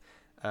fucking remember.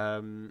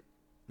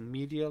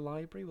 Media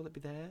Library. Will it be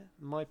there?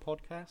 My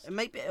podcast. It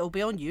might be. It'll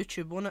be on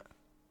YouTube, won't it?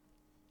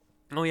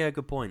 Oh yeah,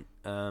 good point.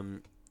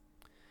 Here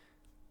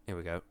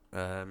we go.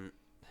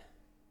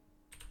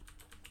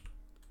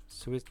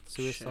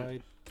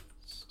 Suicide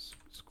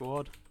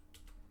Squad.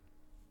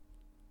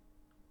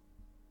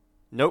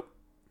 Nope.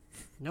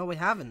 No, we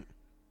haven't.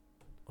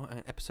 What,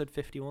 episode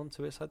 51,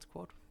 Suicide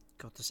Squad?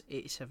 God, there's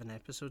 87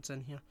 episodes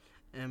in here.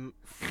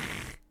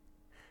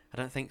 I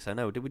don't think so,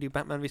 no. Did we do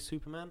Batman v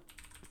Superman?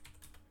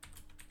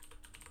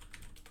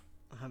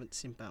 I haven't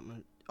seen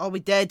Batman. Oh, we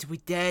did. We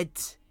did.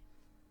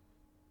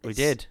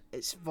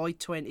 It's Void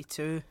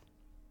 22.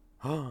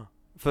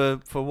 For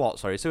what?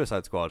 Sorry,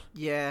 Suicide Squad?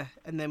 Yeah,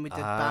 and then we did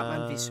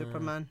Batman v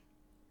Superman.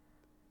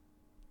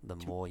 The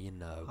more you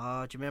know.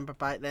 Oh, do you remember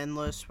back then,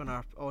 Lewis, when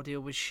our audio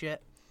was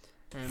shit?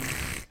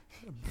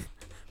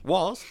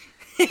 Was?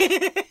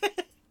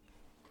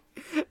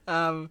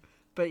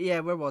 But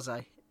yeah, where was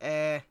I?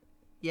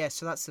 Yeah,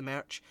 so that's the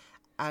merch.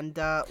 And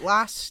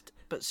last,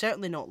 but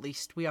certainly not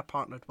least, we are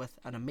partnered with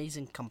an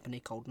amazing company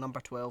called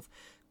Number 12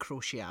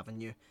 Crochet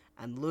Avenue.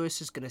 And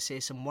Lewis is going to say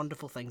some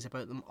wonderful things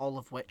about them, all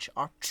of which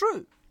are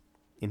true.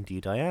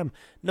 Indeed I am.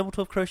 Number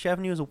 12 Crochet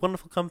Avenue is a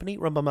wonderful company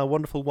run by my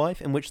wonderful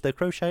wife in which they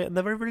crochet and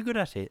they're very, very good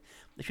at it.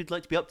 If you'd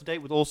like to be up to date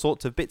with all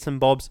sorts of bits and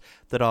bobs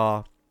that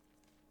are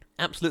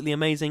absolutely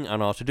amazing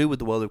and are to do with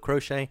the world of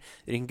crochet,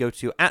 you can go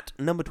to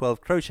 @Number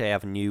 12 Crochet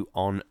Avenue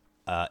on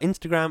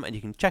Instagram and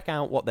you can check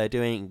out what they're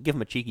doing, give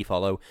them a cheeky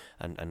follow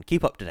and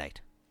keep up to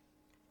date.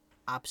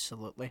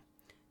 Absolutely.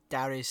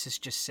 Darius has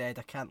just said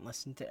I can't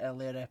listen to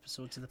earlier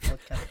episodes of the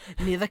podcast.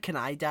 Neither can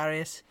I,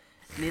 Darius.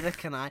 Neither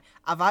can I.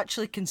 I've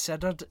actually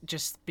considered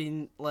just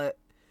being like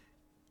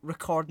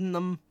recording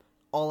them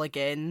all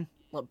again,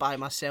 like by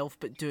myself,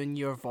 but doing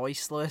your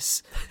voice,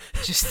 Lewis,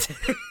 just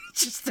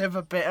to have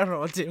a better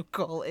audio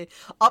quality.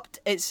 I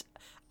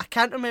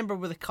can't remember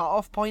where the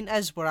cut-off point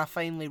is, where I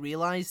finally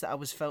realised that I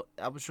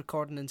was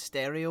recording in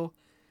stereo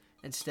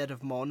instead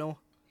of mono.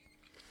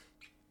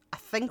 I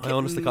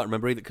honestly can't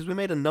remember either, because we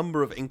made a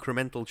number of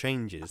incremental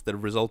changes that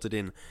have resulted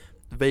in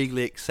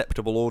vaguely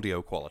acceptable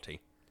audio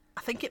quality.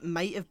 I think it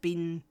might have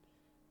been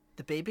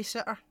The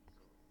Babysitter.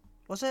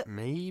 Was it?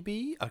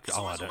 Maybe? I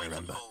don't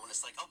remember.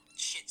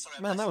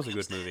 Man, that was a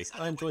good movie.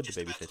 I enjoyed The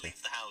Babysitter.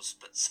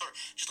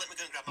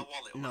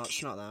 No,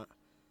 it's not that.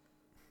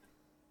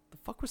 The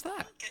fuck was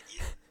that? Get you,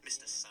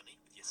 Mr. Sunny,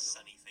 with your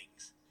sunny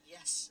things.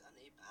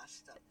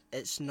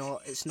 it's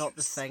not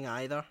the Thing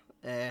either.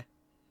 In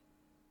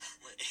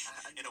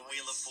a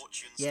Wheel of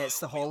Fortune. Yeah, it's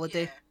The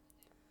Holiday.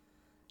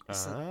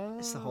 Yeah.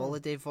 It's The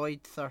Holiday.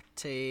 Void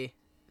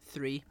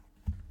 33.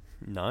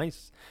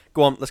 Nice.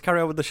 Go on, let's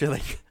carry on with the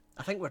shilling.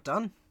 I think we're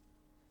done.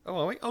 Oh,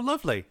 are we? Oh,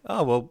 lovely.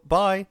 Oh, well,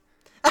 bye.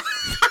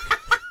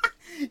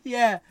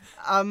 Yeah.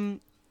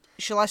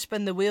 Shall I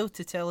spin the wheel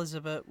to tell us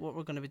about what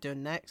we're going to be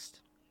doing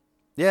next?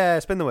 Yeah,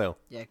 spin the wheel.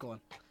 Yeah, go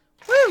on.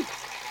 Woo!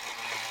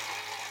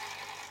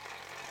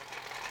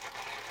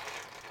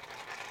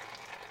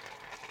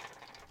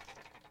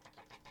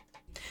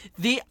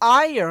 The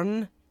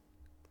Iron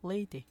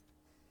Lady.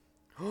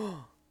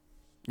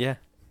 Yeah.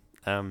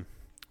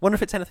 Wonder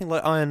if it's anything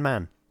like Iron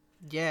Man.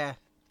 Yeah.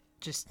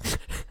 Just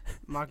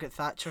Margaret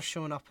Thatcher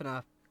showing up in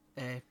a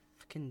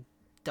fucking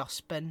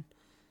dustbin,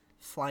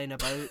 flying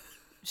about,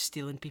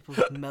 stealing people's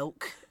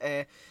milk.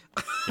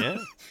 Yeah.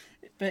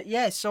 But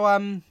yeah,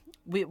 so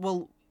we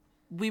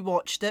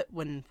watched it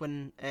when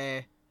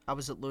I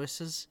was at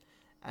Lewis's,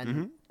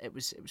 and it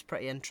was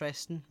pretty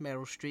interesting.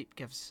 Meryl Streep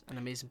gives an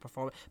amazing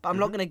performance, but I'm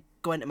not going to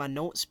go into my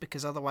notes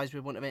because otherwise we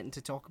won't have anything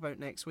to talk about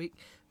next week.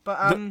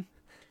 But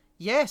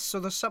yeah, so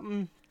there's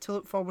something to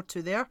look forward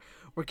to there.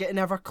 We're getting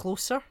ever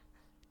closer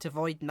to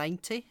Void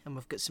 90, and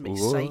we've got some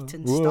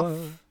exciting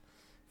stuff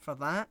for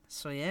that.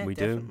 So yeah, we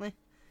definitely.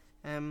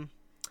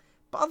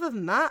 But other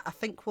than that, I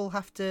think we'll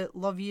have to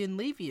love you and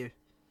leave you.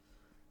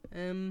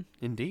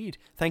 Indeed.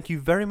 Thank you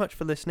very much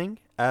for listening.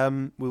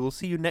 We will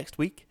see you next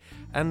week,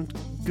 and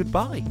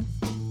goodbye.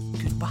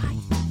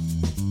 Goodbye.